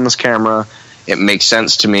learned on this camera. It makes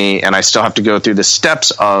sense to me, and I still have to go through the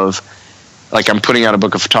steps of, like, I'm putting out a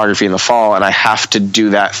book of photography in the fall, and I have to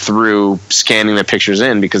do that through scanning the pictures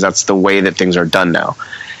in because that's the way that things are done now.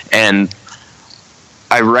 And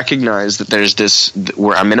I recognize that there's this,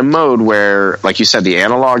 where I'm in a mode where, like you said, the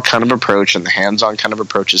analog kind of approach and the hands-on kind of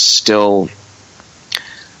approach is still,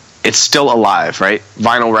 it's still alive, right?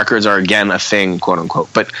 Vinyl records are, again, a thing, quote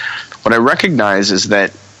unquote. But what I recognize is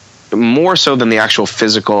that more so than the actual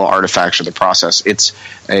physical artifacts of the process, it's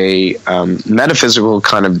a metaphysical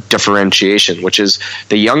kind of differentiation, which is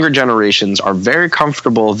the younger generations are very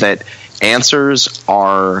comfortable that answers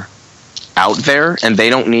are out there and they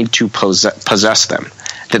don't need to possess them.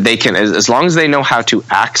 That they can, as long as they know how to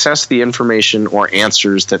access the information or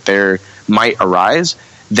answers that there might arise,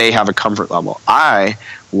 they have a comfort level. I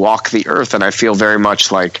walk the earth and I feel very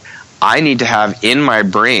much like I need to have in my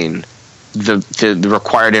brain the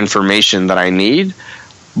required information that I need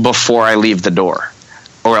before I leave the door,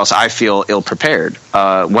 or else I feel ill prepared.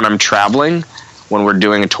 When I'm traveling, when we're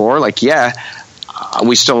doing a tour, like,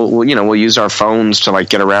 we still, we'll use our phones to like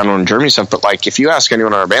get around on Germany stuff. But like, if you ask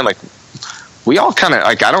anyone in our band, like, we all kind of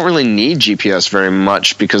like, I don't really need GPS very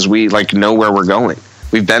much because we like know where we're going.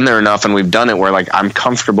 We've been there enough and we've done it where like I'm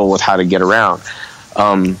comfortable with how to get around.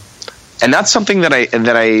 And that's something that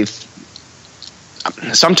I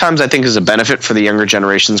sometimes I think is a benefit for the younger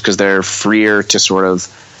generations because they're freer to sort of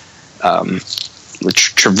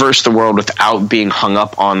traverse the world without being hung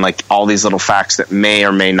up on like all these little facts that may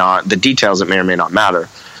or may not, the details that may or may not matter.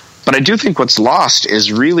 But I do think what's lost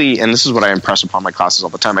is really, and this is what I impress upon my classes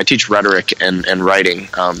all the time. I teach rhetoric and writing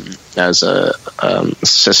as a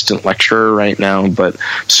assistant lecturer right now, but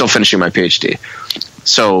still finishing my PhD.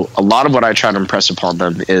 So a lot of what I try to impress upon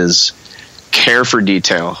them is care for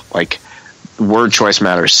detail, like word choice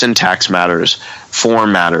matters, syntax matters,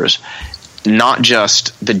 form matters, not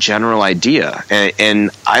just the general idea.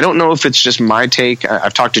 And I don't know if it's just my take.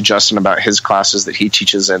 I've talked to Justin about his classes that he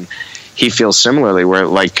teaches, and he feels similarly, where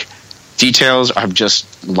like details have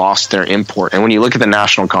just lost their import. And when you look at the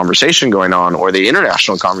national conversation going on or the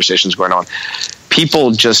international conversations going on,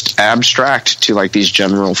 people just abstract to like these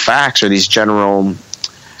general facts or these general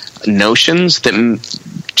notions that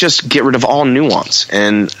just get rid of all nuance.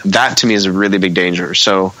 And that to me is a really big danger.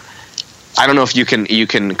 So I don't know if you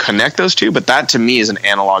can connect those two, but that to me is an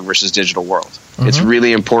analog versus digital world. Mm-hmm. It's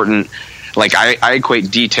really important. Like I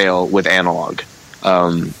equate detail with analog,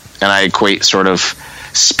 and I equate sort of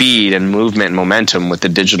speed and movement and momentum with the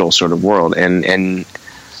digital sort of world. And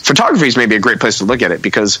photography is maybe a great place to look at it,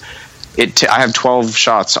 because I have 12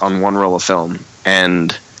 shots on one roll of film,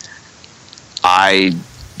 and I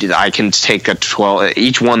can take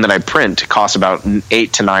each one that I print costs about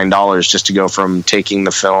 $8 to $9 just to go from taking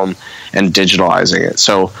the film and digitalizing it.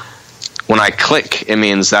 So when I click, it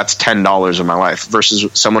means that's $10 of my life,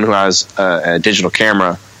 versus someone who has a digital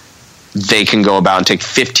camera. They can go about and take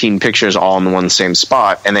 15 pictures all in the one same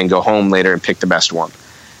spot and then go home later and pick the best one.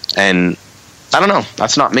 And I don't know.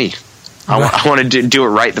 That's not me. I want to do it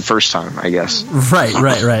right the first time, I guess.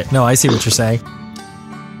 Right. No, I see what you're saying.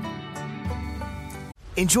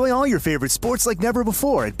 Enjoy all your favorite sports like never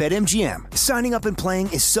before at BetMGM. Signing up and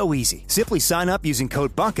playing is so easy. Simply sign up using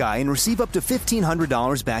code Buckeye and receive up to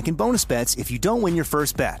 $1,500 back in bonus bets if you don't win your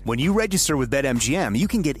first bet. When you register with BetMGM, you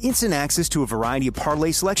can get instant access to a variety of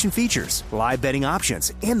parlay selection features, live betting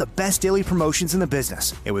options, and the best daily promotions in the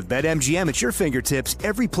business. And with BetMGM at your fingertips,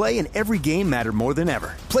 every play and every game matter more than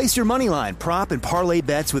ever. Place your moneyline, prop, and parlay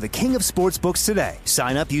bets with the king of sportsbooks today.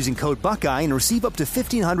 Sign up using code Buckeye and receive up to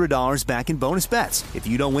 $1,500 back in bonus bets if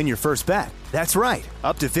you don't win your first bet. That's right,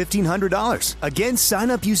 up to $1,500. Again, sign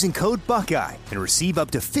up using code Buckeye and receive up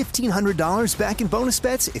to $1,500 back in bonus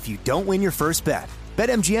bets if you don't win your first bet.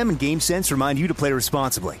 BetMGM and GameSense remind you to play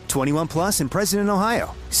responsibly. 21 plus and present in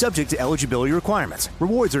Ohio. Subject to eligibility requirements.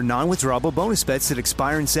 Rewards are non-withdrawable bonus bets that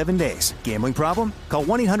expire in 7 days. Gambling problem? Call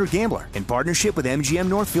 1-800-GAMBLER in partnership with MGM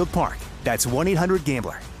Northfield Park. That's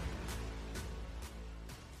 1-800-GAMBLER.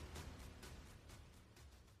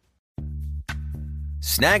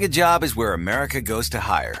 Snag a Job is where America goes to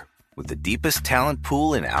hire, with the deepest talent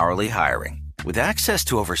pool in hourly hiring. With access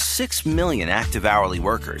to over 6 million active hourly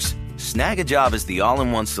workers, Snag a Job is the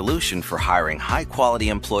all-in-one solution for hiring high-quality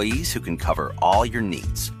employees who can cover all your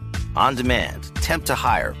needs. On demand, temp to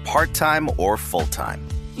hire, part-time or full-time.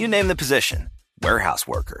 You name the position. Warehouse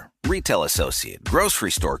worker, retail associate,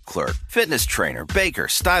 grocery store clerk, fitness trainer, baker,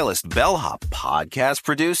 stylist, bellhop, podcast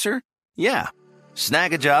producer. Yeah,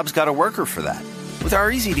 Snag a Job's got a worker for that. With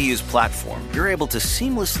our easy-to-use platform, you're able to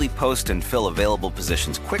seamlessly post and fill available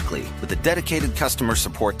positions quickly with a dedicated customer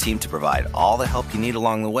support team to provide all the help you need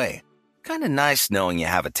along the way. Kind of nice knowing you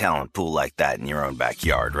have a talent pool like that in your own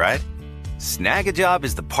backyard, right? Snag a Job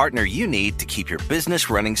is the partner you need to keep your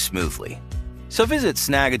business running smoothly. So visit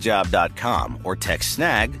snagajob.com or text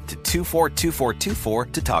snag to 242424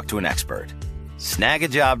 to talk to an expert.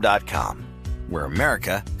 Snagajob.com, where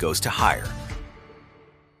America goes to hire.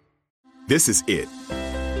 This is it.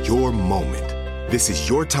 Your moment. This is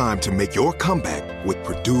your time to make your comeback with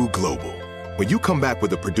Purdue Global. When you come back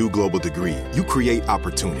with a Purdue Global degree, you create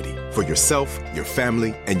opportunity for yourself, your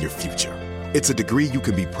family, and your future. It's a degree you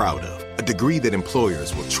can be proud of, a degree that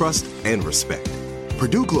employers will trust and respect.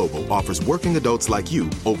 Purdue Global offers working adults like you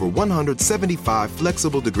over 175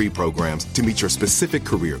 flexible degree programs to meet your specific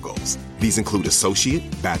career goals. These include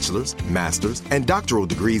associate, bachelor's, master's, and doctoral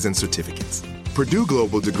degrees and certificates. Purdue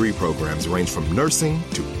Global degree programs range from nursing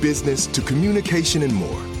to business to communication and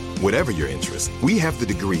more. Whatever your interest, we have the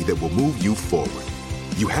degree that will move you forward.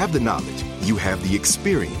 You have the knowledge, you have the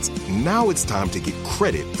experience. Now it's time to get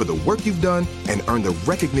credit for the work you've done and earn the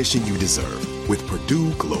recognition you deserve with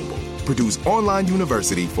Purdue Global, Purdue's online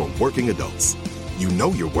university for working adults. You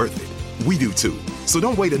know you're worth it. We do too. So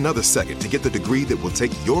don't wait another second to get the degree that will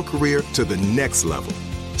take your career to the next level.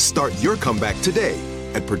 Start your comeback today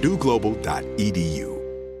at purdueglobal.edu.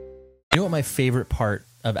 You know what my favorite part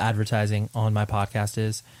of advertising on my podcast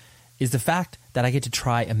is the fact that I get to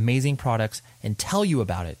try amazing products and tell you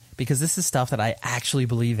about it, because this is stuff that I actually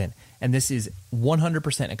believe in. And this is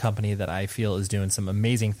 100% a company that I feel is doing some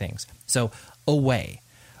amazing things. So Away,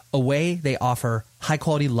 they offer high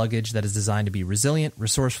quality luggage that is designed to be resilient,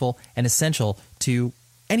 resourceful, and essential to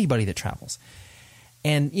anybody that travels.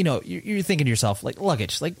 And you know, you're thinking to yourself, like,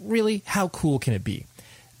 luggage, like really, how cool can it be?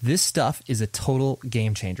 This stuff is a total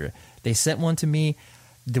game changer. They sent one to me.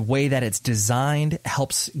 The way that it's designed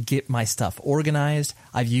helps get my stuff organized.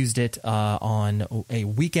 I've used it on a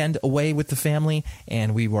weekend away with the family,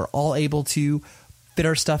 and we were all able to fit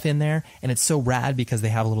our stuff in there. And it's so rad because they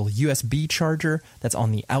have a little USB charger that's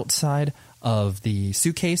on the outside of the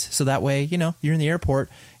suitcase. So that way, you know, you're in the airport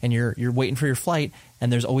and you're waiting for your flight,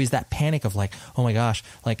 and there's always that panic of like, oh my gosh,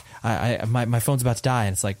 like my phone's about to die,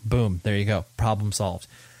 and it's like, boom, there you go, problem solved.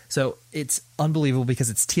 So it's unbelievable because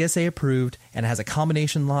it's TSA approved and it has a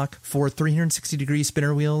combination lock for 360-degree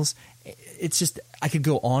spinner wheels. It's just, I could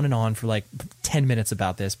go on and on for like 10 minutes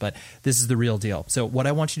about this, but this is the real deal. So what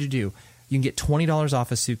I want you to do, you can get $20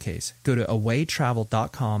 off a suitcase. Go to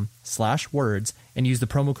awaytravel.com/words and use the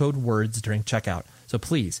promo code WORDS during checkout. So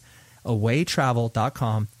please,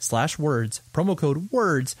 awaytravel.com/words, promo code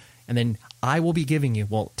WORDS, and then I will be giving you,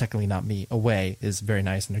 well, technically not me, Away is very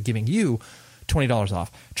nice, and they're giving you $20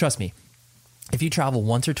 off. Trust me, if you travel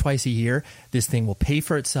once or twice a year, this thing will pay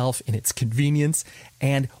for itself in its convenience.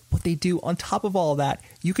 And what they do on top of all of that,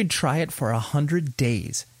 you can try it for 100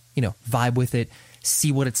 days, you know, vibe with it,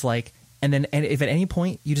 see what it's like. And then if at any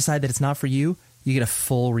point you decide that it's not for you, you get a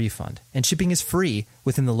full refund. And shipping is free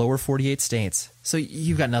within the lower 48 states. So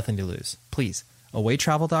you've got nothing to lose. Please,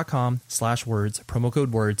 awaytravel.com/words, promo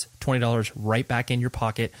code WORDS, $20 right back in your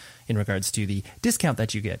pocket in regards to the discount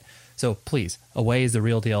that you get. So please, Away is the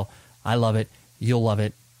real deal. I love it. You'll love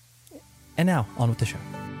it. And now, on with the show.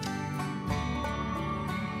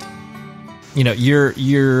 You know,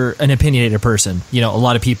 you're an opinionated person. You know, a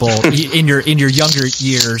lot of people in your younger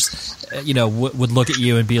years, you know, would look at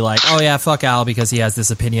you and be like, oh yeah, fuck Al because he has this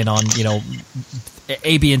opinion on, you know,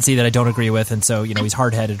 A, B, and C that I don't agree with, and so, you know, he's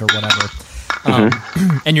hard-headed or whatever.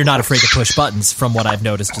 And you're not afraid to push buttons, from what I've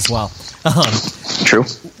noticed as well. True.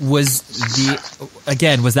 Was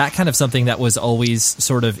that kind of something that was always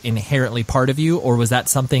sort of inherently part of you, or was that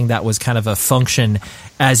something that was kind of a function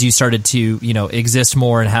as you started to, you know, exist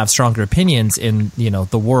more and have stronger opinions in, you know,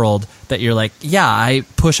 the world, that you're like, yeah, I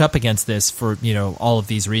push up against this for, you know, all of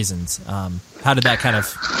these reasons? How did that kind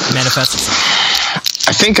of manifest itself?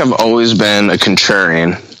 I think I've always been a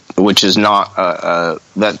contrarian, which is not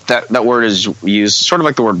that word is used sort of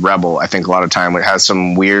like the word rebel. I think a lot of time it has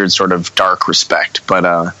some weird sort of dark respect, but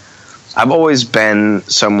I've always been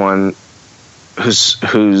someone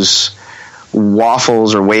whose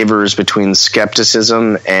waffles or wavers between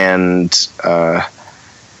skepticism and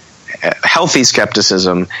healthy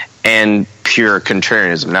skepticism and pure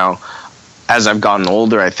contrarianism. Now, as I've gotten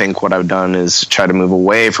older, I think what I've done is try to move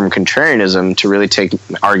away from contrarianism to really take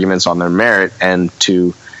arguments on their merit and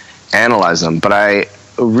to analyze them. But I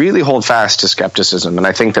really hold fast to skepticism, and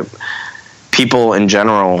I think that people in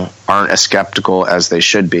general aren't as skeptical as they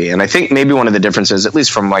should be. And I think maybe one of the differences, at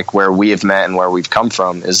least from like where we have met and where we've come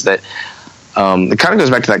from, is that it kind of goes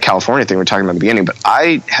back to that California thing we were talking about at the beginning, but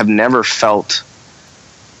I have never felt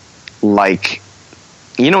like,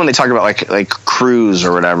 you know, when they talk about like crews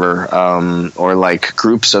or whatever, or like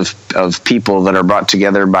groups of people that are brought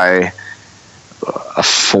together by a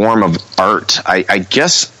form of art, I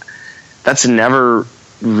guess that's never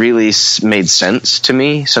really made sense to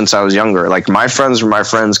me since I was younger. Like, my friends were my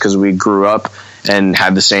friends because we grew up and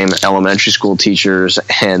had the same elementary school teachers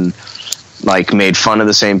and like made fun of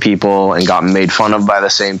the same people and got made fun of by the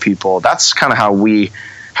same people. That's kind of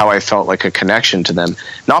how I felt like a connection to them.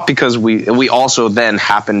 Not because we also then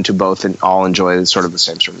happened to both and all enjoy sort of the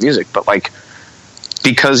same sort of music, but like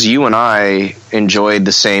because you and I enjoyed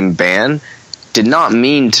the same band did not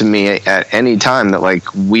mean to me at any time that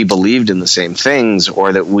like we believed in the same things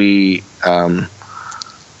or that we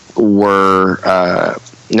were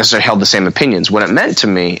necessarily held the same opinions. What it meant to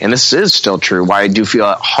me, and this is still true, why I do feel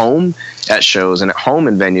at home at shows and at home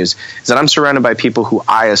in venues, is that I'm surrounded by people who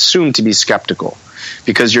I assume to be skeptical.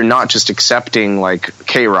 Because you're not just accepting like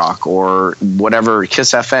K-Rock or whatever,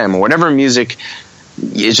 Kiss FM or whatever music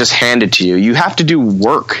is just handed to you. You have to do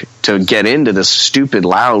work to get into this stupid,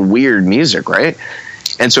 loud, weird music, right?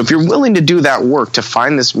 And so if you're willing to do that work to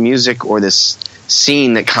find this music or this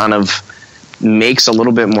scene that kind of makes a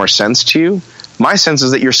little bit more sense to you, my sense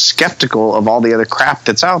is that you're skeptical of all the other crap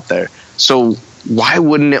that's out there. So why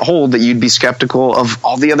wouldn't it hold that you'd be skeptical of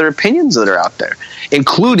all the other opinions that are out there,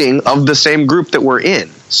 including of the same group that we're in?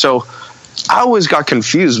 So I always got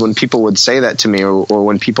confused when people would say that to me, or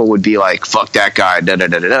when people would be like, fuck that guy,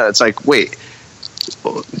 da-da-da-da-da. It's like, wait,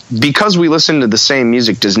 because we listen to the same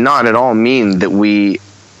music does not at all mean that we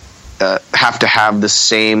have to have the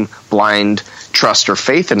same blind trust or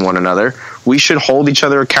faith in one another. We should hold each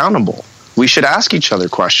other accountable. We should ask each other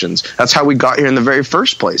questions. That's how we got here in the very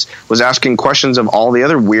first place, was asking questions of all the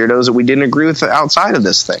other weirdos that we didn't agree with outside of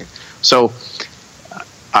this thing. So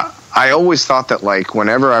I always thought that, like,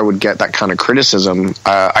 whenever I would get that kind of criticism,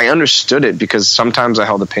 I understood it, because sometimes I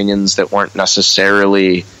held opinions that weren't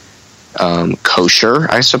necessarily kosher,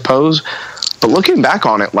 I suppose. But looking back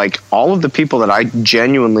on it, like, all of the people that I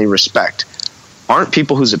genuinely respect aren't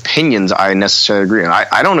people whose opinions I necessarily agree on.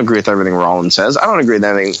 I don't agree with everything Rollins says. I don't agree with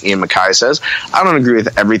everything Ian MacKaye says. I don't agree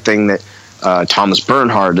with everything that Thomas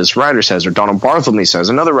Bernhard, this writer, says, or Donald Barthelme says,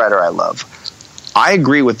 another writer I love. I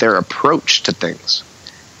agree with their approach to things.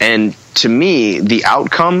 And to me, the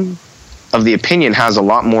outcome of the opinion has a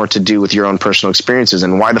lot more to do with your own personal experiences.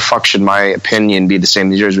 And why the fuck should my opinion be the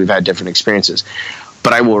same as yours? We've had different experiences.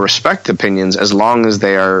 But I will respect opinions as long as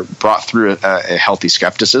they are brought through a healthy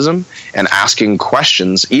skepticism and asking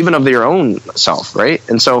questions, even of their own self, right?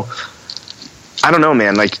 And so, I don't know,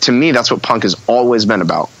 man. Like, to me, that's what punk has always been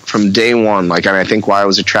about from day one. Like, and I think why I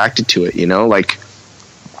was attracted to it, you know? Like,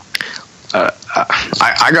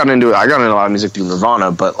 I got into a lot of music through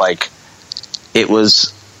Nirvana, but, like, it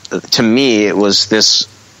was, to me, it was this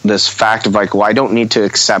fact of, like, well, I don't need to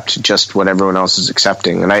accept just what everyone else is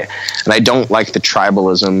accepting. And I don't like the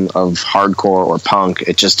tribalism of hardcore or punk.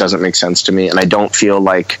 It just doesn't make sense to me. And I don't feel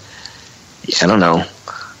like, I don't know,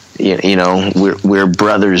 you know, we're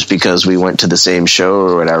brothers because we went to the same show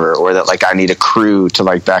or whatever, or that, like, I need a crew to,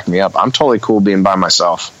 like, back me up. I'm totally cool being by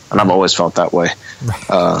myself. And I've always felt that way.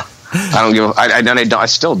 I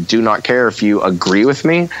still do not care if you agree with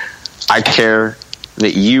me. I care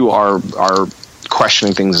that you are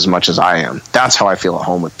questioning things as much as I am. That's how I feel at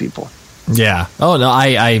home with people. Yeah. Oh no,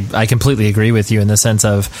 I completely agree with you in the sense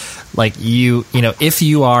of, like, you know, if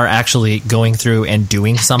you are actually going through and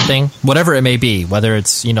doing something, whatever it may be, whether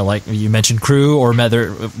it's, you know, like you mentioned crew, or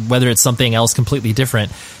whether it's something else completely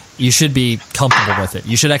different, you should be comfortable with it.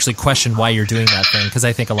 You should actually question why you're doing that thing, because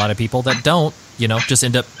I think a lot of people that don't, you know, just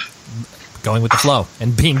end up going with the flow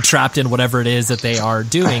and being trapped in whatever it is that they are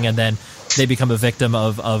doing, and then they become a victim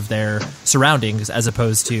of their surroundings, as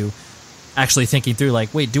opposed to actually thinking through,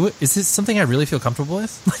 like, wait, is this something I really feel comfortable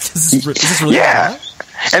with? Like, is this really yeah.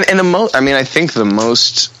 And I think the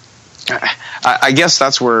most, I guess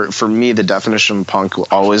that's where, for me, the definition of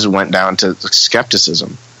punk always went down to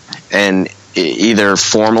skepticism, and either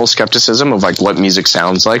formal skepticism of, like, what music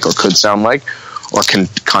sounds like or could sound like, or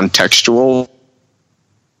contextual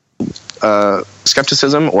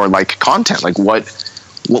skepticism, or, like, content, like what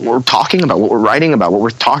we're talking about, what we're writing about, what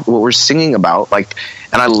we're singing about. Like,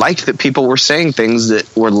 and I liked that people were saying things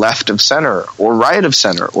that were left of center or right of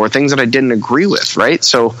center, or things that I didn't agree with. Right.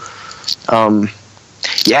 So,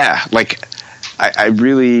 yeah, like, I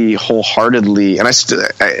really wholeheartedly, and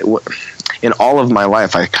in all of my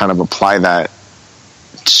life, I kind of apply that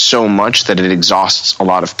so much that it exhausts a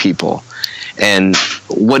lot of people. And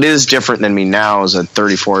what is different than me now as a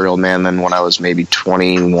 34-year-old man than when I was maybe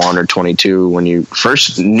 21 or 22, when you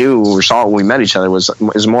first knew or saw when we met each other,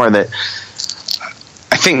 is more that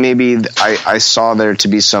I think maybe I saw there to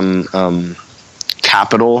be some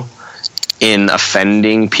capital in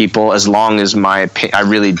offending people, as long as I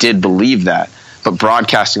really did believe that, but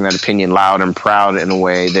broadcasting that opinion loud and proud in a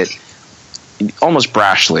way that almost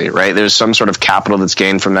brashly, right? There's some sort of capital that's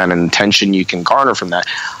gained from that, and attention you can garner from that.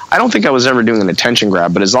 I don't think I was ever doing an attention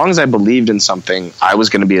grab, but as long as I believed in something, I was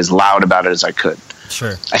going to be as loud about it as I could.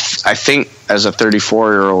 Sure. I think as a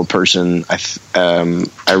 34-year-old person,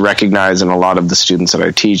 I recognize in a lot of the students that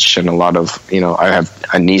I teach, and a lot of, you know, I have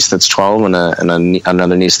a niece that's 12 and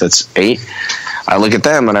another niece that's 8. I look at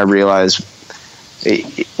them and I realize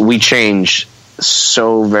we change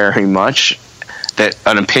so very much, that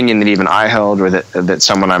an opinion that even I held, or that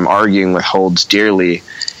someone I'm arguing with holds dearly,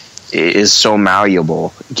 is so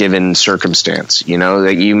malleable given circumstance. You know,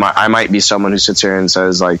 that I might be someone who sits here and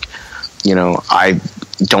says, like, you know, I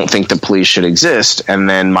don't think the police should exist, and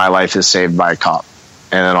then my life is saved by a cop,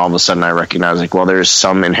 and then all of a sudden I recognize, like, well, there's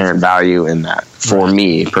some inherent value in that for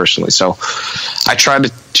me personally. So I try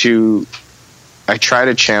to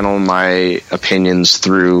channel my opinions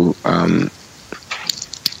through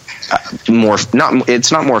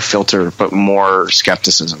it's not more filter, but more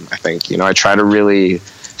skepticism, I think. You know, I try to really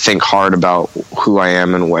think hard about who I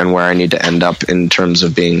am and where I need to end up in terms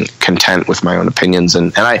of being content with my own opinions,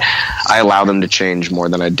 and I allow them to change more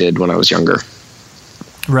than I did when I was younger.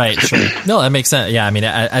 Right, sure. No, that makes sense. Yeah, I mean,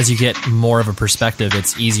 as you get more of a perspective,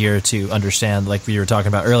 it's easier to understand, like we were talking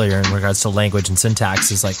about earlier in regards to language and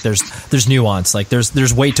syntax, is like there's nuance, like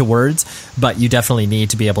there's weight to words, but you definitely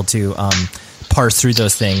need to be able to parse through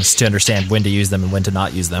those things to understand when to use them and when to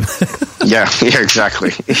not use them. yeah,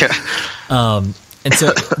 exactly. Yeah. And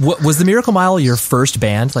so was the Miracle Mile your first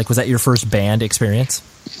band? Like, was that your first band experience?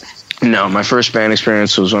 No, my first band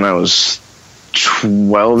experience was when I was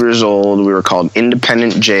 12 years old. We were called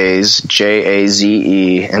Independent Jays,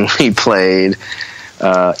 Jaze, and we played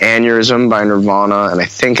Aneurysm by Nirvana and I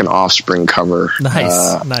think an Offspring cover.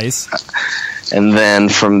 Nice. And then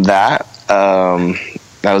from that,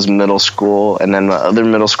 that was middle school, and then my other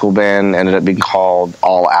middle school band ended up being called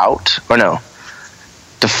All Out, or no,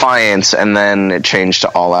 Defiance, and then it changed to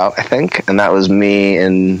All Out, I think, and that was me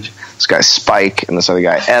and this guy Spike and this other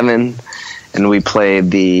guy Evan, and we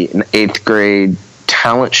played the 8th grade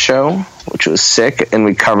talent show, which was sick, and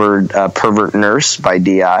we covered Pervert Nurse by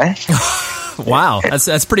D.I. Wow,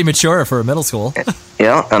 that's pretty mature for a middle school.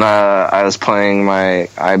 Yeah, and I was playing my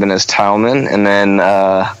Ibanez Talman, and then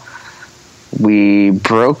we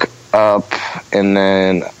broke up, and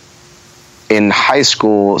then in high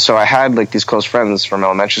school, so I had like these close friends from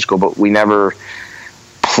elementary school, but we never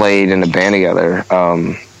played in a band together.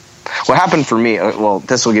 What happened for me, well,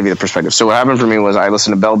 this will give you the perspective. So what happened for me was I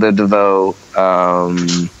listened to Belle Biv DeVoe,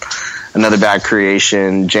 Another Bad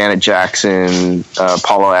Creation, Janet Jackson,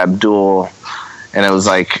 Paula Abdul, and it was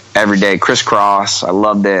like every day Crisscross. I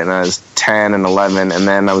loved it, and I was 10 and 11, and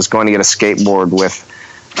then I was going to get a skateboard with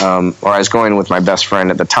or I was going with my best friend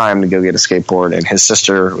at the time to go get a skateboard, and his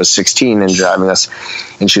sister was 16 and driving us,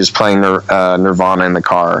 and she was playing Nirvana in the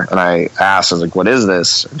car, and I asked, I was like, what is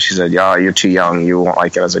this? And she said, yeah, you're too young, you won't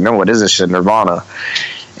like it. I was like, no, what is this? She said, Nirvana.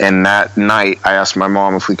 And that night I asked my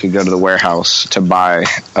mom if we could go to the warehouse to buy,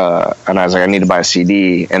 and I was like, I need to buy a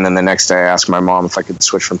CD. And then the next day I asked my mom if I could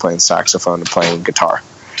switch from playing saxophone to playing guitar.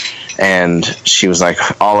 And she was like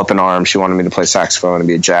all up in arms. She wanted me to play saxophone and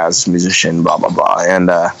be a jazz musician, blah, blah, blah. And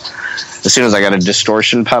as soon as I got a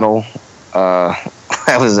distortion pedal,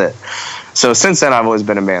 that was it. So since then, I've always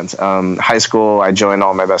been in bands. High school, I joined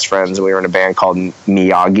all my best friends. We were in a band called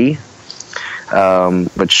Miyagi,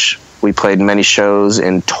 which we played many shows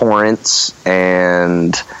in Torrance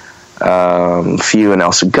and a few in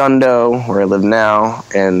El Segundo, where I live now.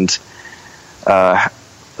 And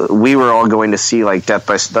we were all going to see like Death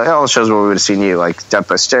by all the shows where we would have seen you, like Death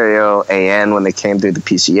by Stereo, AN when they came through the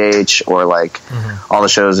PCH, or like all the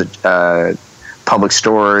shows at Public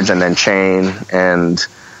Storage, and then Chain, and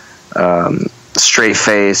Straight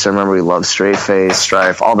Face. I remember we loved Straight Face,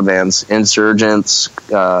 Strife, all the bands, Insurgents.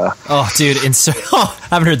 Oh, dude, I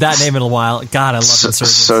haven't heard that name in a while. God, I love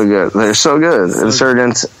Insurgents. So good. They're so good.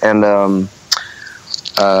 Insurgents and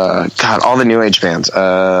God, all the new age bands.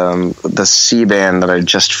 The C band that I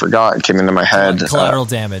just forgot came into my head. Collateral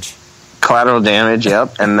Damage. Collateral Damage,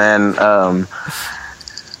 yep. And then,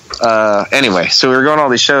 anyway, so we were going to all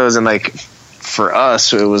these shows, and like for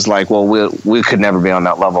us, it was like, well, we could never be on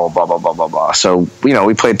that level, blah, blah, blah, blah, blah. So, you know,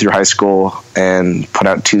 we played through high school and put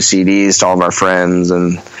out 2 CDs to all of our friends,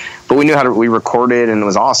 but we knew we recorded, and it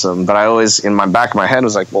was awesome. But I always, in my back of my head,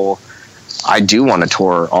 was like, well, I do want to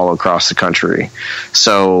tour all across the country.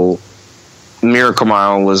 So Miracle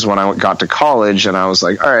Mile was when I got to college, and I was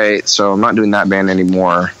like, all right, so I'm not doing that band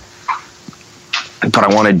anymore, but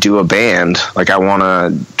I want to do a band. Like, I want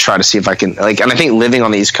to try to see if I can, like, and I think living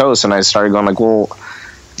on the East Coast, and I started going like, well,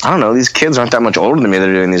 I don't know, these kids aren't that much older than me that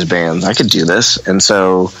are doing these bands. I could do this. And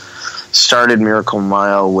so started Miracle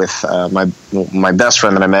Mile with my best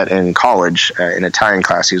friend that I met in college in Italian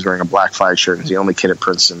class. He was wearing a Black Flag shirt, and he's the only kid at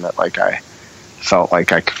Princeton that like I felt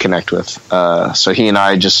like I could connect with. So he and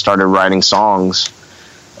I just started writing songs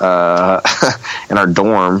in our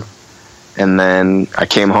dorm, and then I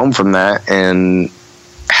came home from that and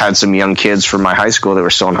had some young kids from my high school that were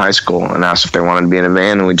still in high school and asked if they wanted to be in a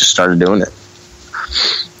band, and we just started doing it.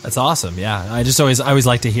 That's awesome. Yeah, I always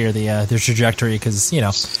like to hear their trajectory, because, you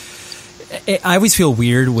know, I always feel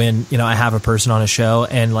weird when, you know, I have a person on a show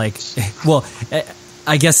and like, well,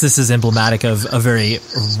 I guess this is emblematic of a very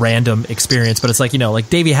random experience, but it's like, you know, like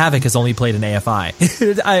Davey Havok has only played in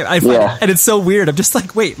AFI. I find it, and it's so weird. I'm just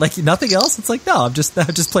like, wait, like nothing else? It's like, no, I've just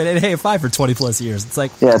played in AFI for 20 plus years. It's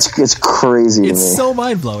like, yeah, it's crazy. It's so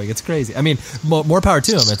mind blowing. It's crazy. I mean, more power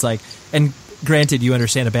to them. It's like, and granted, you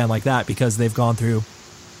understand a band like that because they've gone through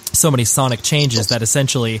so many sonic changes that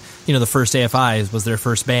essentially, you know, the first AFI was their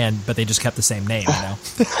first band, but they just kept the same name, you know?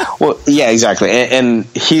 Well, yeah, exactly. And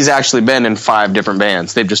he's actually been in 5 different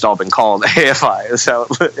bands. They've just all been called AFI, is how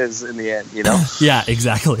it is in the end, you know? Yeah,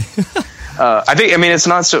 exactly. I think, I mean, it's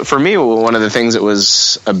not so, for me, one of the things that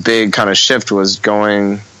was a big kind of shift was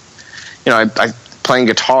going, you know, I playing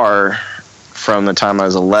guitar from the time I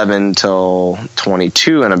was 11 till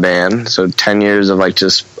 22 in a band. So 10 years of like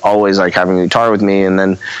just always like having a guitar with me. And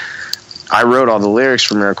then I wrote all the lyrics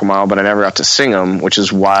for Miracle Mile, but I never got to sing them, which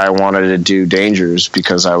is why I wanted to do Dangers,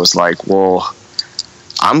 because I was like, well,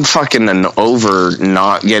 I'm fucking over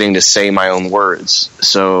not getting to say my own words.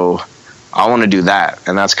 So I want to do that.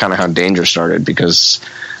 And that's kind of how Danger started, because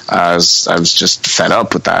I was just fed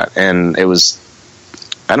up with that. And it was,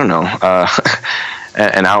 I don't know,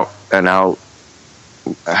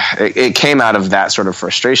 it came out of that sort of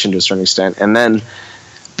frustration to a certain extent. And then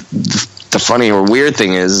the funny or weird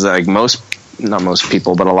thing is, like, not most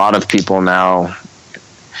people, but a lot of people now,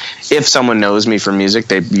 if someone knows me from music,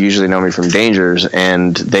 they usually know me from Dangers,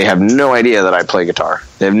 and they have no idea that I play guitar.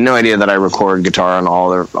 They have no idea that I record guitar on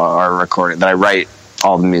all our recording, that I write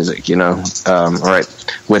all the music, you know. I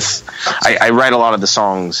write a lot of the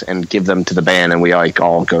songs and give them to the band, and we like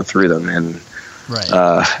all go through them. And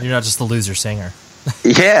you're not just the loser singer.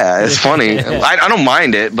 Yeah, it's funny. I don't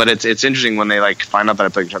mind it, but it's interesting when they like find out that I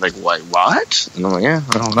play guitar. Like, what? And I'm like, yeah,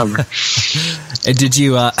 I don't remember. Did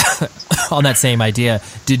you, on that same idea,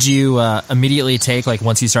 did you immediately take, like,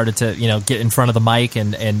 once you started to, you know, get in front of the mic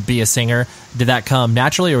and be a singer, did that come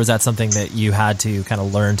naturally, or was that something that you had to kind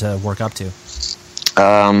of learn to work up to?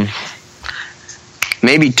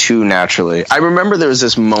 Maybe too naturally. I remember there was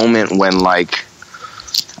this moment when, like,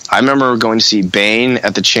 I remember going to see Bane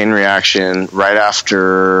at the Chain Reaction right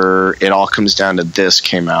after It All Comes Down to This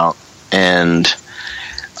came out, and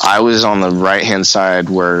I was on the right-hand side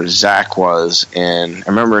where Zach was, and I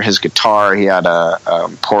remember his guitar, he had a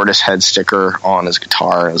Portishead sticker on his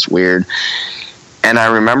guitar. It was weird. And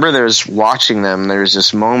I remember there's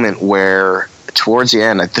this moment where towards the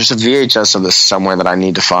end, there's a VHS of this somewhere that I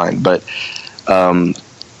need to find, but I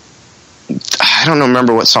don't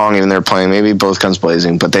remember what song even they were playing, maybe Both Guns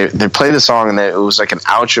Blazing, but they played the song, and it was like an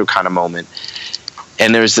outro kind of moment.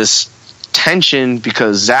 And there was this tension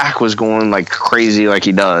because Zach was going like crazy like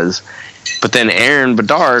he does, but then Aaron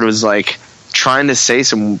Bedard was like trying to say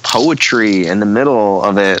some poetry in the middle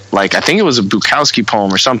of it. Like, I think it was a Bukowski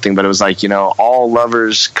poem or something, but it was like, you know, all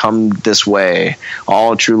lovers come this way,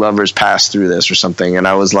 all true lovers pass through this or something. And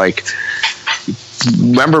I was like,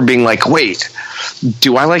 remember being like, wait,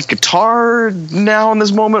 do I like guitar now in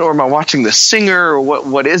this moment, or am I watching the singer, or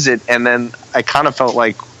what is it? And then I kind of felt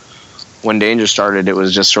like when Danger started, it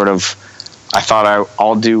was just sort of, I thought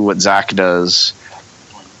I'll do what Zach does.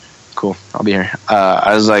 Cool, I'll be here.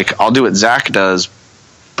 I was like, I'll do what Zach does,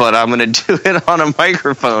 but I'm going to do it on a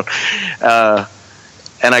microphone.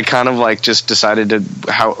 And I kind of like just decided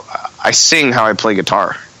how I sing how I play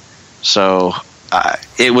guitar. So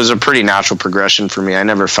it was a pretty natural progression for me. I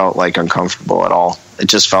never felt like uncomfortable at all. It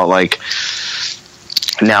just felt like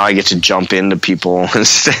now I get to jump into people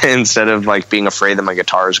instead of like being afraid that my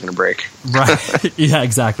guitar is going to break. Right. Yeah,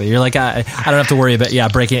 exactly. You're like, I don't have to worry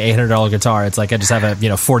about breaking an $800 guitar. It's like I just have a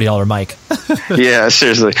 $40 mic. Yeah,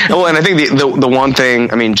 seriously. Well, and I think the one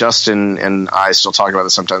thing, I mean, Justin and I still talk about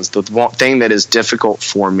this sometimes. The one thing that is difficult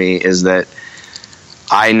for me is that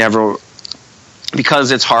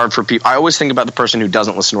because it's hard for people. I always think about the person who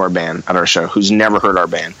doesn't listen to our band at our show, who's never heard our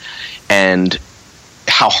band, and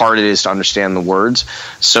how hard it is to understand the words.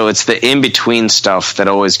 So it's the in-between stuff that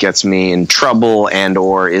always gets me in trouble, and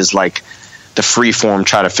or is like the free form,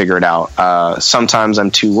 try to figure it out. Sometimes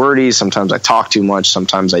I'm too wordy, sometimes I talk too much,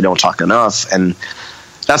 sometimes I don't talk enough, and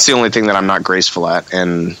that's the only thing that I'm not graceful at,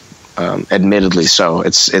 and admittedly so.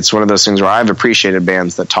 It's one of those things where I've appreciated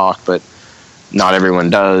bands that talk, but not everyone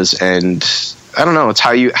does, and I don't know. It's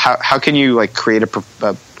how can you like create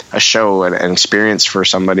a show and an experience for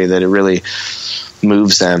somebody that it really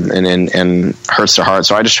moves them and hurts their heart.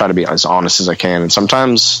 So I just try to be as honest as I can, and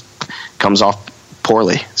sometimes it comes off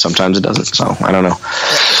poorly, sometimes it doesn't. So I don't know.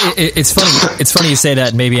 It's funny. It's funny you say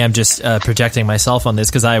that. Maybe I'm just projecting myself on this,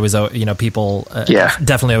 because I was, people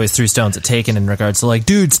definitely always threw stones at Taken in regards to like,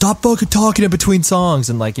 dude, stop fucking talking in between songs.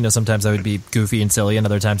 And like, sometimes I would be goofy and silly, and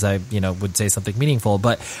other times I, would say something meaningful.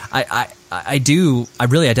 But I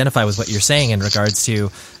really identify with what you're saying in regards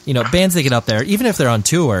to, bands that get up there, even if they're on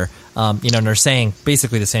tour, and they're saying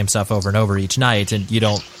basically the same stuff over and over each night, and you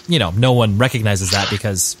don't, no one recognizes that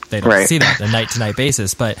because they don't see that on a night-to-night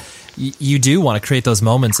basis. But you do want to create those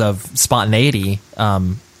moments of spontaneity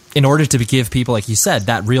in order to give people, like you said,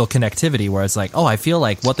 that real connectivity where it's like, oh, I feel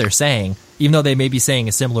like what they're saying, even though they may be saying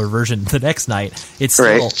a similar version the next night, it's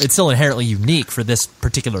still inherently unique for this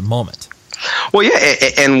particular moment. Well, yeah,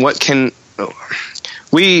 and what can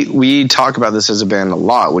we talk about this as a band a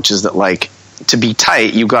lot, which is that like to be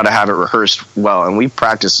tight, you got to have it rehearsed well, and we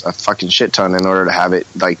practice a fucking shit ton in order to have it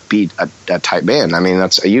like be a tight band. I mean,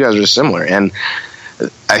 that's, you guys are similar, and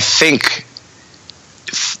I think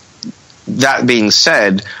that being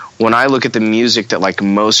said, when I look at the music that like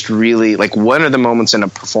most really like, what are the moments in a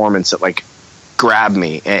performance that like grab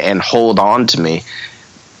me and hold on to me?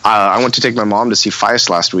 I went to take my mom to see Feist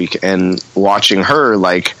last week, and watching her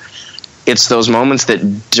like it's those moments that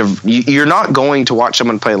you're not going to watch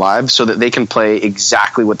someone play live so that they can play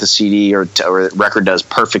exactly what the CD or record does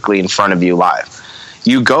perfectly in front of you live.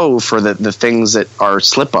 You go for the things that are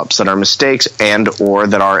slip-ups, that are mistakes, and or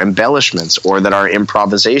that are embellishments, or that are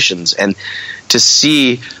improvisations, and to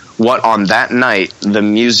see what on that night the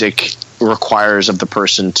music requires of the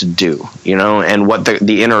person to do, and what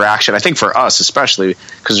the interaction, I think for us especially,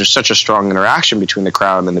 because there's such a strong interaction between the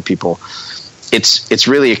crowd and the people, it's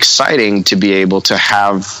really exciting to be able to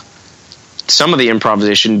have some of the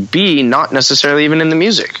improvisation be not necessarily even in the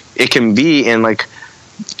music. It can be in like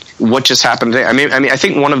what just happened today. I mean, I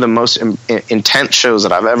think one of the most intense shows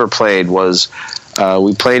that I've ever played was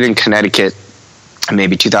we played in Connecticut,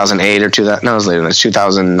 maybe 2008 or 2000. No, it was later. It was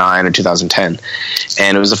 2009 or 2010,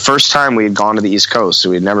 and it was the first time we had gone to the East Coast, so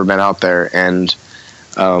we had never been out there, and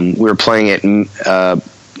we were playing it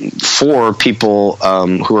for people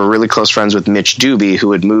who were really close friends with Mitch Doobie,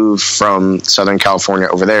 who had moved from Southern California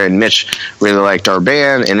over there, and Mitch really liked our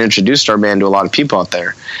band and introduced our band to a lot of people out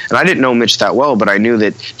there. And I didn't know Mitch that well, but I knew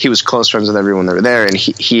that he was close friends with everyone that were there, and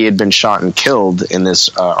he had been shot and killed in this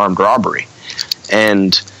armed robbery.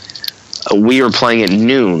 And we were playing at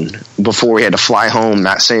noon before we had to fly home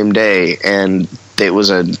that same day, and it was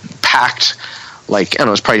a packed, like, I don't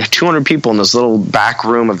know, it was probably 200 people in this little back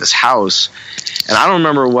room of this house. And I don't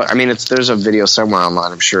remember there's a video somewhere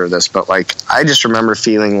online, I'm sure of this, but like, I just remember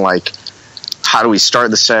feeling like, how do we start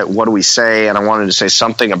the set? What do we say? And I wanted to say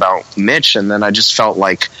something about Mitch. And then I just felt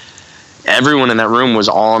like everyone in that room was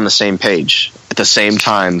all on the same page at the same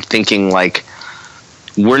time, thinking like,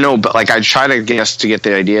 I try to get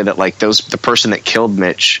the idea that like the person that killed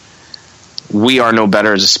Mitch, we are no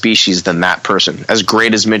better as a species than that person. As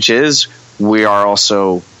great as Mitch is, we are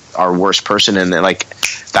also our worst person, and like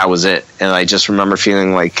that was it. And I just remember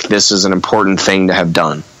feeling like this is an important thing to have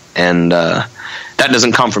done, and that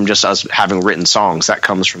doesn't come from just us having written songs. That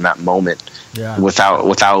comes from that moment. Yeah. Without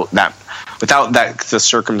the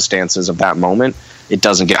circumstances of that moment, it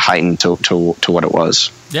doesn't get heightened to what it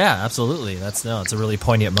was. Yeah, absolutely. It's a really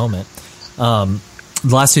poignant moment. The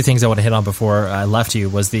last two things I want to hit on before I left you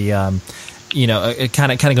was the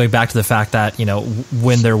kind of going back to the fact that,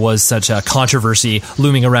 when there was such a controversy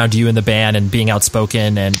looming around you and the band and being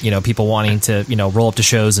outspoken and, people wanting to, roll up to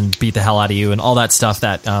shows and beat the hell out of you and all that stuff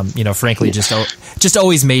that, frankly, just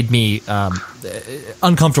always made me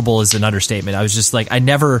uncomfortable is an understatement. I was just like,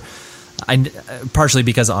 partially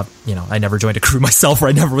because, I never joined a crew myself, or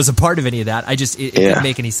I never was a part of any of that. It didn't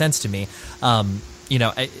make any sense to me.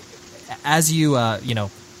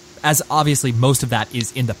 As obviously most of that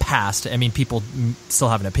is in the past. I mean, people still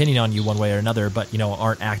have an opinion on you one way or another, but,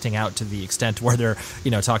 aren't acting out to the extent where they're,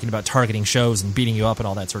 talking about targeting shows and beating you up and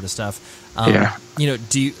all that sort of stuff. Do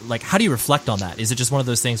you how do you reflect on that? Is it just one of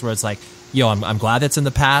those things where it's like, I'm glad that's in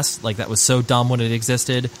the past. Like, that was so dumb when it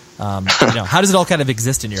existed. How does it all kind of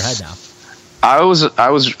exist in your head now? I was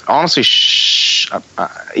honestly,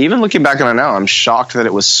 even looking back on it now, I'm shocked that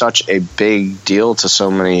it was such a big deal to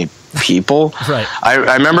so many people. Right. I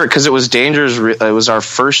remember it because it was dangerous. It was our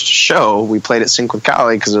first show. We played at Sync with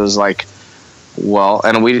Cali because it was like,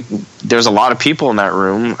 there's a lot of people in that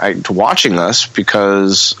room watching us,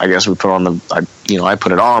 because I guess we put on I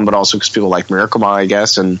put it on, but also because people like Miracle Man, I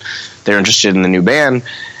guess, and they're interested in the new band.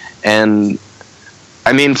 And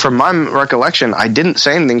I mean, from my recollection, I didn't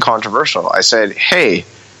say anything controversial. I said, hey,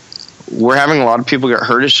 we're having a lot of people get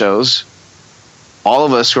hurt at shows. All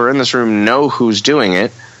of us who are in this room know who's doing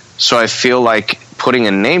it. So I feel like putting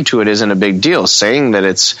a name to it isn't a big deal. Saying that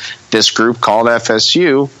it's this group called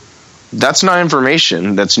FSU, that's not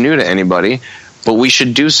information that's new to anybody, but we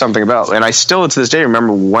should do something about it. And I still, to this day,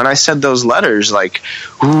 remember when I said those letters, like,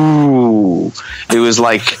 ooh, it was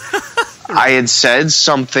like I had said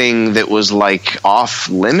something that was like off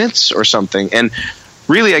limits or something. And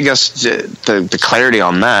really, I guess the clarity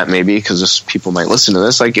on that, maybe, because people might listen to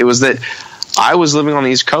this, like, it was that I was living on the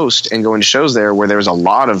East Coast and going to shows there where there was a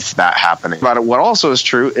lot of that happening. But what also is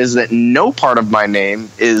true is that no part of my name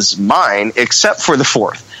is mine except for the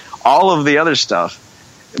fourth. All of the other stuff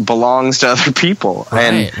belongs to other people.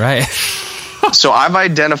 Right. So I've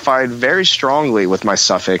identified very strongly with my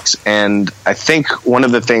suffix, and I think one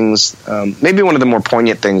of the things, maybe one of the more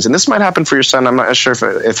poignant things, and this might happen for your son, I'm not sure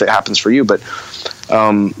if it happens for you, but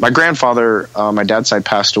my grandfather, my dad's side,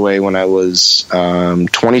 passed away when I was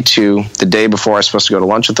 22, the day before I was supposed to go to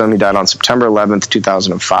lunch with him. He died on September 11th,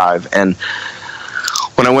 2005, and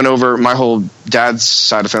when I went over, my whole dad's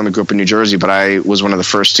side of the family grew up in New Jersey, but I was one of the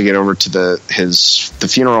first to get over to the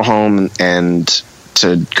funeral home and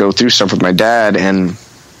to go through stuff with my dad. And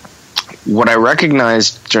what I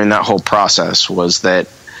recognized during that whole process was that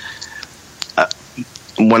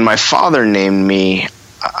when my father named me,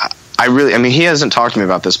 he hasn't talked to me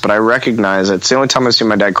about this, but I recognize it's the only time I've seen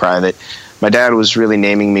my dad cry, that my dad was really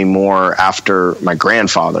naming me more after my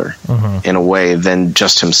grandfather in a way than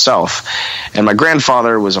just himself. And my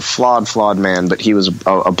grandfather was a flawed man, but he was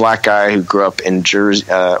a black guy who grew up in Jersey,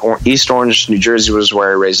 East Orange, New Jersey was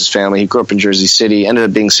where he raised his family. He grew up in Jersey City, ended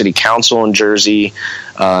up being city council in Jersey in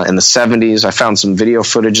the 70s. I found some video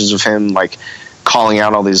footages of him like calling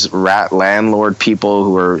out all these rat landlord people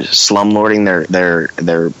who were slumlording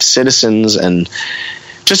their citizens, and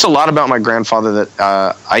just a lot about my grandfather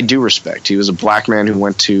that I do respect. He was a black man who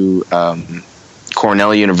went to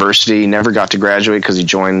Cornell University, never got to graduate because he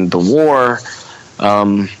joined the war.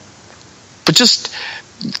 But just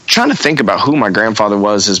trying to think about who my grandfather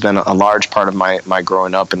was has been a large part of my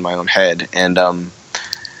growing up in my own head. And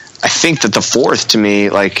I think that the fourth, to me,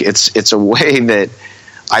 like it's a way that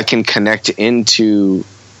I can connect into.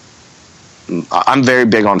 I'm very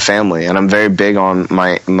big on family, and I'm very big on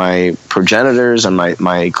my progenitors and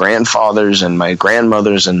my grandfathers and my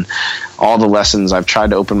grandmothers and all the lessons. I've tried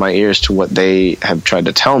to open my ears to what they have tried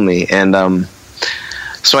to tell me. And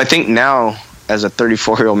so I think now, as a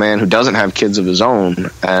 34-year-old man who doesn't have kids of his own,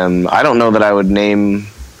 I don't know that I would name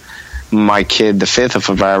my kid the fifth if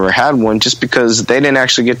I ever had one, just because they didn't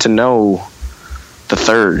actually get to know the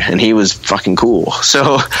third, and he was fucking cool.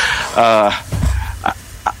 So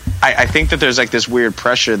I think that there's like this weird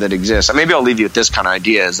pressure that exists. Maybe I'll leave you with this kind of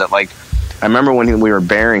idea, is that like, I remember when we were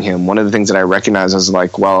burying him, one of the things that I recognized was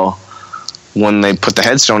like, well, when they put the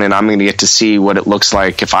headstone in, I'm going to get to see what it looks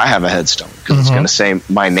like if I have a headstone, because it's going to say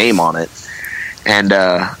my name on it. And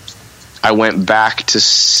I went back to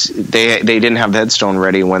they didn't have the headstone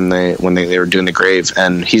ready when they were doing the grave,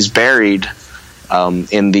 and he's buried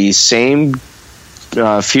in the same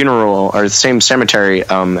funeral or the same cemetery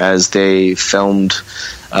as they filmed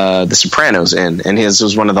The Sopranos in, and his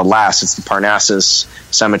was one of the last. It's the Parnassus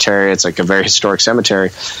Cemetery. It's like a very historic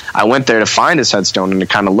cemetery. I went there to find his headstone and to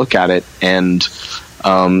kind of look at it, and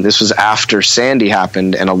this was after Sandy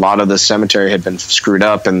happened, and a lot of the cemetery had been screwed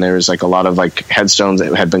up, and there was like a lot of like headstones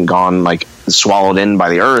that had been gone, like swallowed in by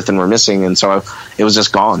the earth and were missing, and so it was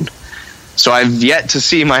just gone. So I've yet to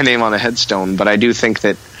see my name on a headstone, but I do think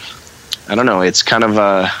that, I don't know, it's kind of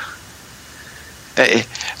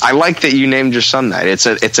I like that you named your son that. It's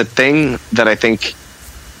a thing that I think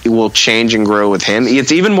it will change and grow with him.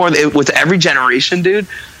 It's even more with every generation, dude.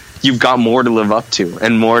 You've got more to live up to,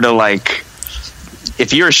 and more to like.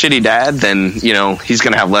 If you're a shitty dad, then he's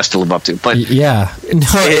gonna have less to live up to. But yeah,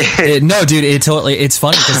 no, dude, it's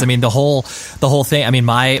funny because I mean the whole thing. I mean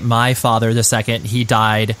my father, the second, he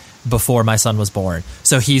died before my son was born,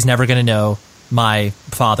 so he's never gonna know my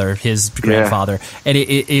father, his grandfather. And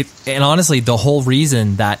and honestly, the whole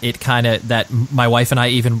reason that that my wife and I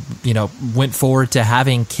even, went forward to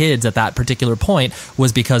having kids at that particular point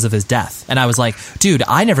was because of his death. And I was like, dude,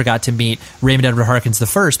 I never got to meet Raymond Edward Harkins the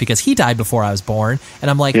first because he died before I was born. And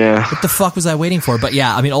I'm like, what the fuck was I waiting for? But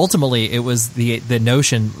yeah, I mean, ultimately it was the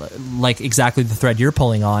notion, like exactly the thread you're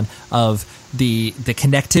pulling on, of the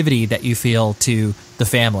connectivity that you feel to the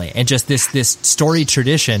family, and just this story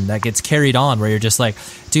tradition that gets carried on, where you're just like,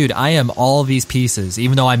 dude, I am all these pieces,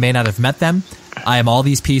 even though I may not have met them, I am all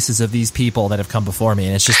these pieces of these people that have come before me,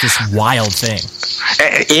 and it's just this wild thing.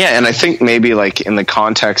 Yeah, and I think maybe like in the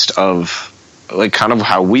context of like kind of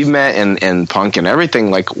how we met and punk and everything,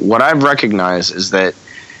 like what I've recognized is that,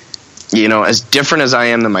 as different as I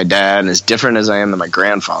am than my dad, and as different as I am than my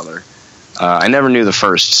grandfather, I never knew the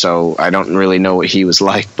first, so I don't really know what he was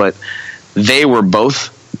like, but they were both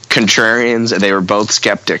contrarians, and they were both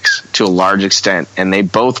skeptics to a large extent, and they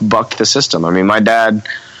both bucked the system. I mean, my dad,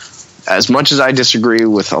 as much as I disagree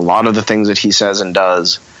with a lot of the things that he says and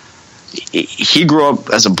does, he grew up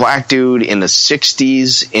as a black dude in the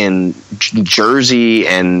 60s in Jersey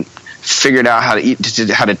and figured out how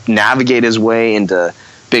to navigate his way into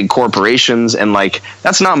big corporations, and like,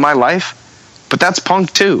 that's not my life. But that's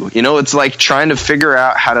punk too, it's like trying to figure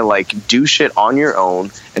out how to like do shit on your own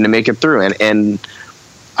and to make it through. And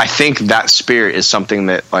I think that spirit is something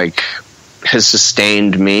that like has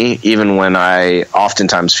sustained me, even when I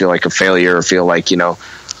oftentimes feel like a failure, or feel like,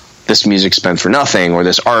 this music's been for nothing, or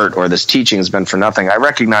this art or this teaching has been for nothing. I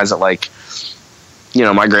recognize that like,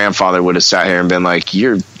 my grandfather would have sat here and been like,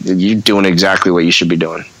 you're doing exactly what you should be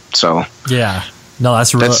doing. So yeah, no,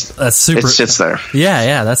 that's super. It sits there.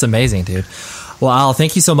 Yeah. That's amazing, dude. Well, Al,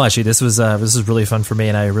 thank you so much. This was really fun for me,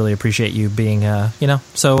 and I really appreciate you being,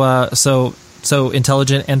 so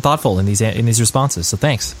intelligent and thoughtful in these responses. So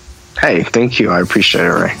thanks. Hey, thank you. I appreciate it,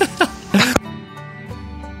 Ray.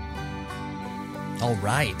 All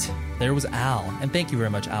right. there was Al. And thank you very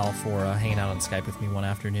much, Al, for hanging out on Skype with me one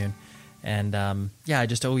afternoon. And I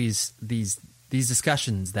just always, these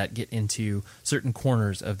discussions that get into certain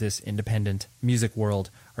corners of this independent music world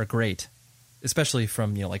are great, especially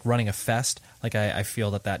from, like running a fest. Like I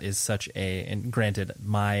feel that is such and granted,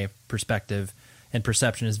 my perspective and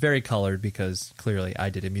perception is very colored because clearly I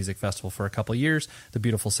did a music festival for a couple of years, the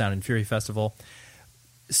beautiful Sound and Fury Festival.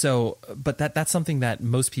 So, but that's something that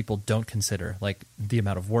most people don't consider, like the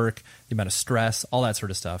amount of work, the amount of stress, all that sort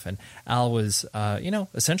of stuff. And Al was,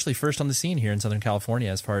 essentially first on the scene here in Southern California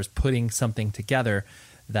as far as putting something together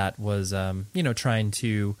that was, trying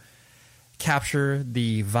to capture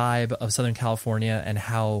the vibe of Southern California and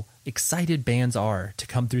how excited bands are to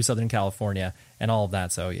come through Southern California and all of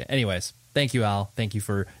that. So, yeah, anyways, thank you, Al. Thank you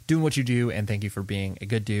for doing what you do, and thank you for being a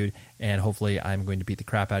good dude. And hopefully I'm going to beat the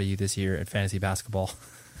crap out of you this year at fantasy basketball.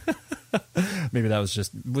 Maybe that was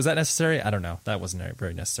that necessary? I don't know. That wasn't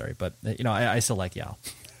very necessary, but I still like Yao.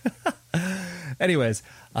 Anyways,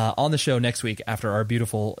 on the show next week after our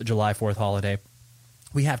beautiful July 4th holiday,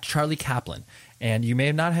 we have Charlie Kaplan. And you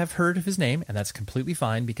may not have heard of his name, and that's completely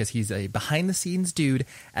fine because he's a behind-the-scenes dude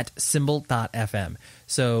at Symbol.fm.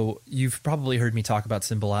 So you've probably heard me talk about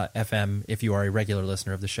Symbol.fm if you are a regular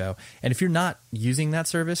listener of the show. And if you're not using that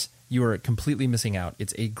service, you are completely missing out.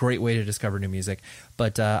 It's a great way to discover new music.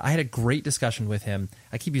 But I had a great discussion with him.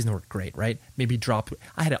 I keep using the word great, right? Maybe drop.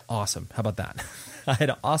 I had an awesome. How about that? I had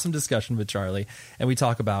an awesome discussion with Charlie, and we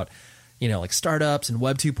talk about like startups and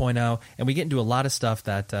Web 2.0, and we get into a lot of stuff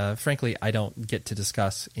that, frankly, I don't get to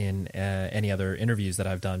discuss in any other interviews that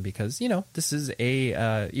I've done because, this is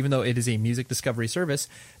even though it is a music discovery service,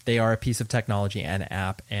 they are a piece of technology and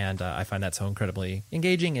app, and I find that so incredibly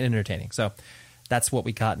engaging and entertaining. So that's what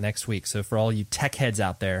we got next week. So for all you tech heads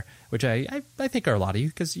out there, which I think are a lot of you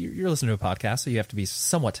because you're listening to a podcast, so you have to be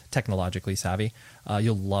somewhat technologically savvy,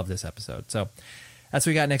 you'll love this episode. So that's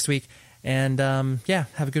what we got next week. And,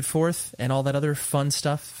 have a good 4th and all that other fun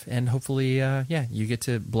stuff. And hopefully, you get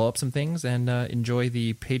to blow up some things and enjoy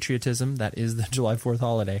the patriotism that is the July 4th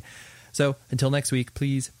holiday. So until next week,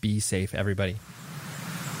 please be safe, everybody.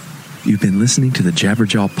 You've been listening to the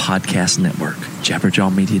Jabberjaw Podcast Network,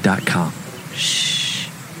 jabberjawmedia.com. Shh.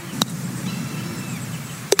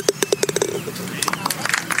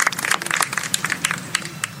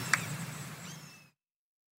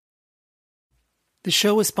 The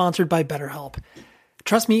show is sponsored by BetterHelp.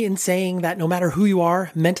 Trust me in saying that no matter who you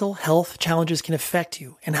are, mental health challenges can affect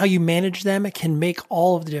you, and how you manage them can make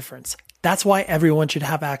all of the difference. That's why everyone should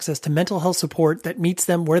have access to mental health support that meets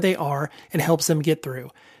them where they are and helps them get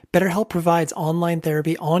through. BetterHelp provides online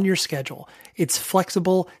therapy on your schedule. It's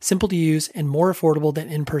flexible, simple to use, and more affordable than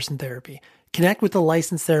in-person therapy. Connect with a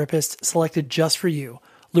licensed therapist selected just for you.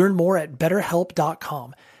 Learn more at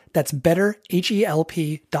betterhelp.com. That's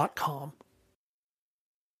betterhelp.com.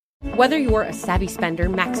 Whether you're a savvy spender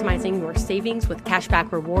maximizing your savings with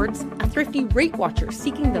cashback rewards, a thrifty rate watcher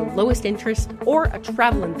seeking the lowest interest, or a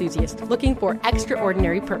travel enthusiast looking for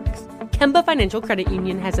extraordinary perks, Kemba Financial Credit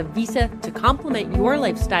Union has a visa to complement your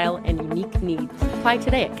lifestyle and unique needs. Apply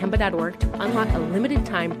today at Kemba.org to unlock a limited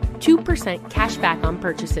time 2% cash back on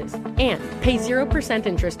purchases and pay 0%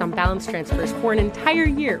 interest on balance transfers for an entire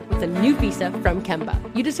year with a new visa from Kemba.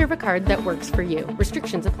 You deserve a card that works for you.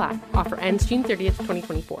 Restrictions apply. Offer ends June 30th,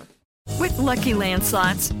 2024. With Lucky Land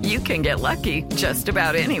Slots, you can get lucky just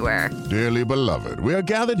about anywhere. Dearly beloved, we are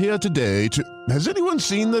gathered here today to... Has anyone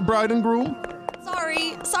seen the bride and groom?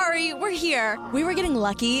 Sorry, we're here. We were getting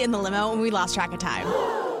lucky in the limo and we lost track of time.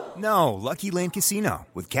 No, Lucky Land Casino,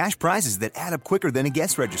 with cash prizes that add up quicker than a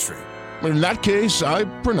guest registry. In that case, I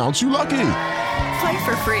pronounce you lucky. Play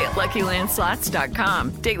for free at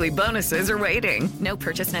LuckyLandSlots.com. Daily bonuses are waiting. No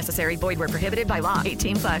purchase necessary. Void where prohibited by law.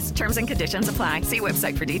 18+. Terms and conditions apply. See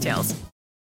website for details.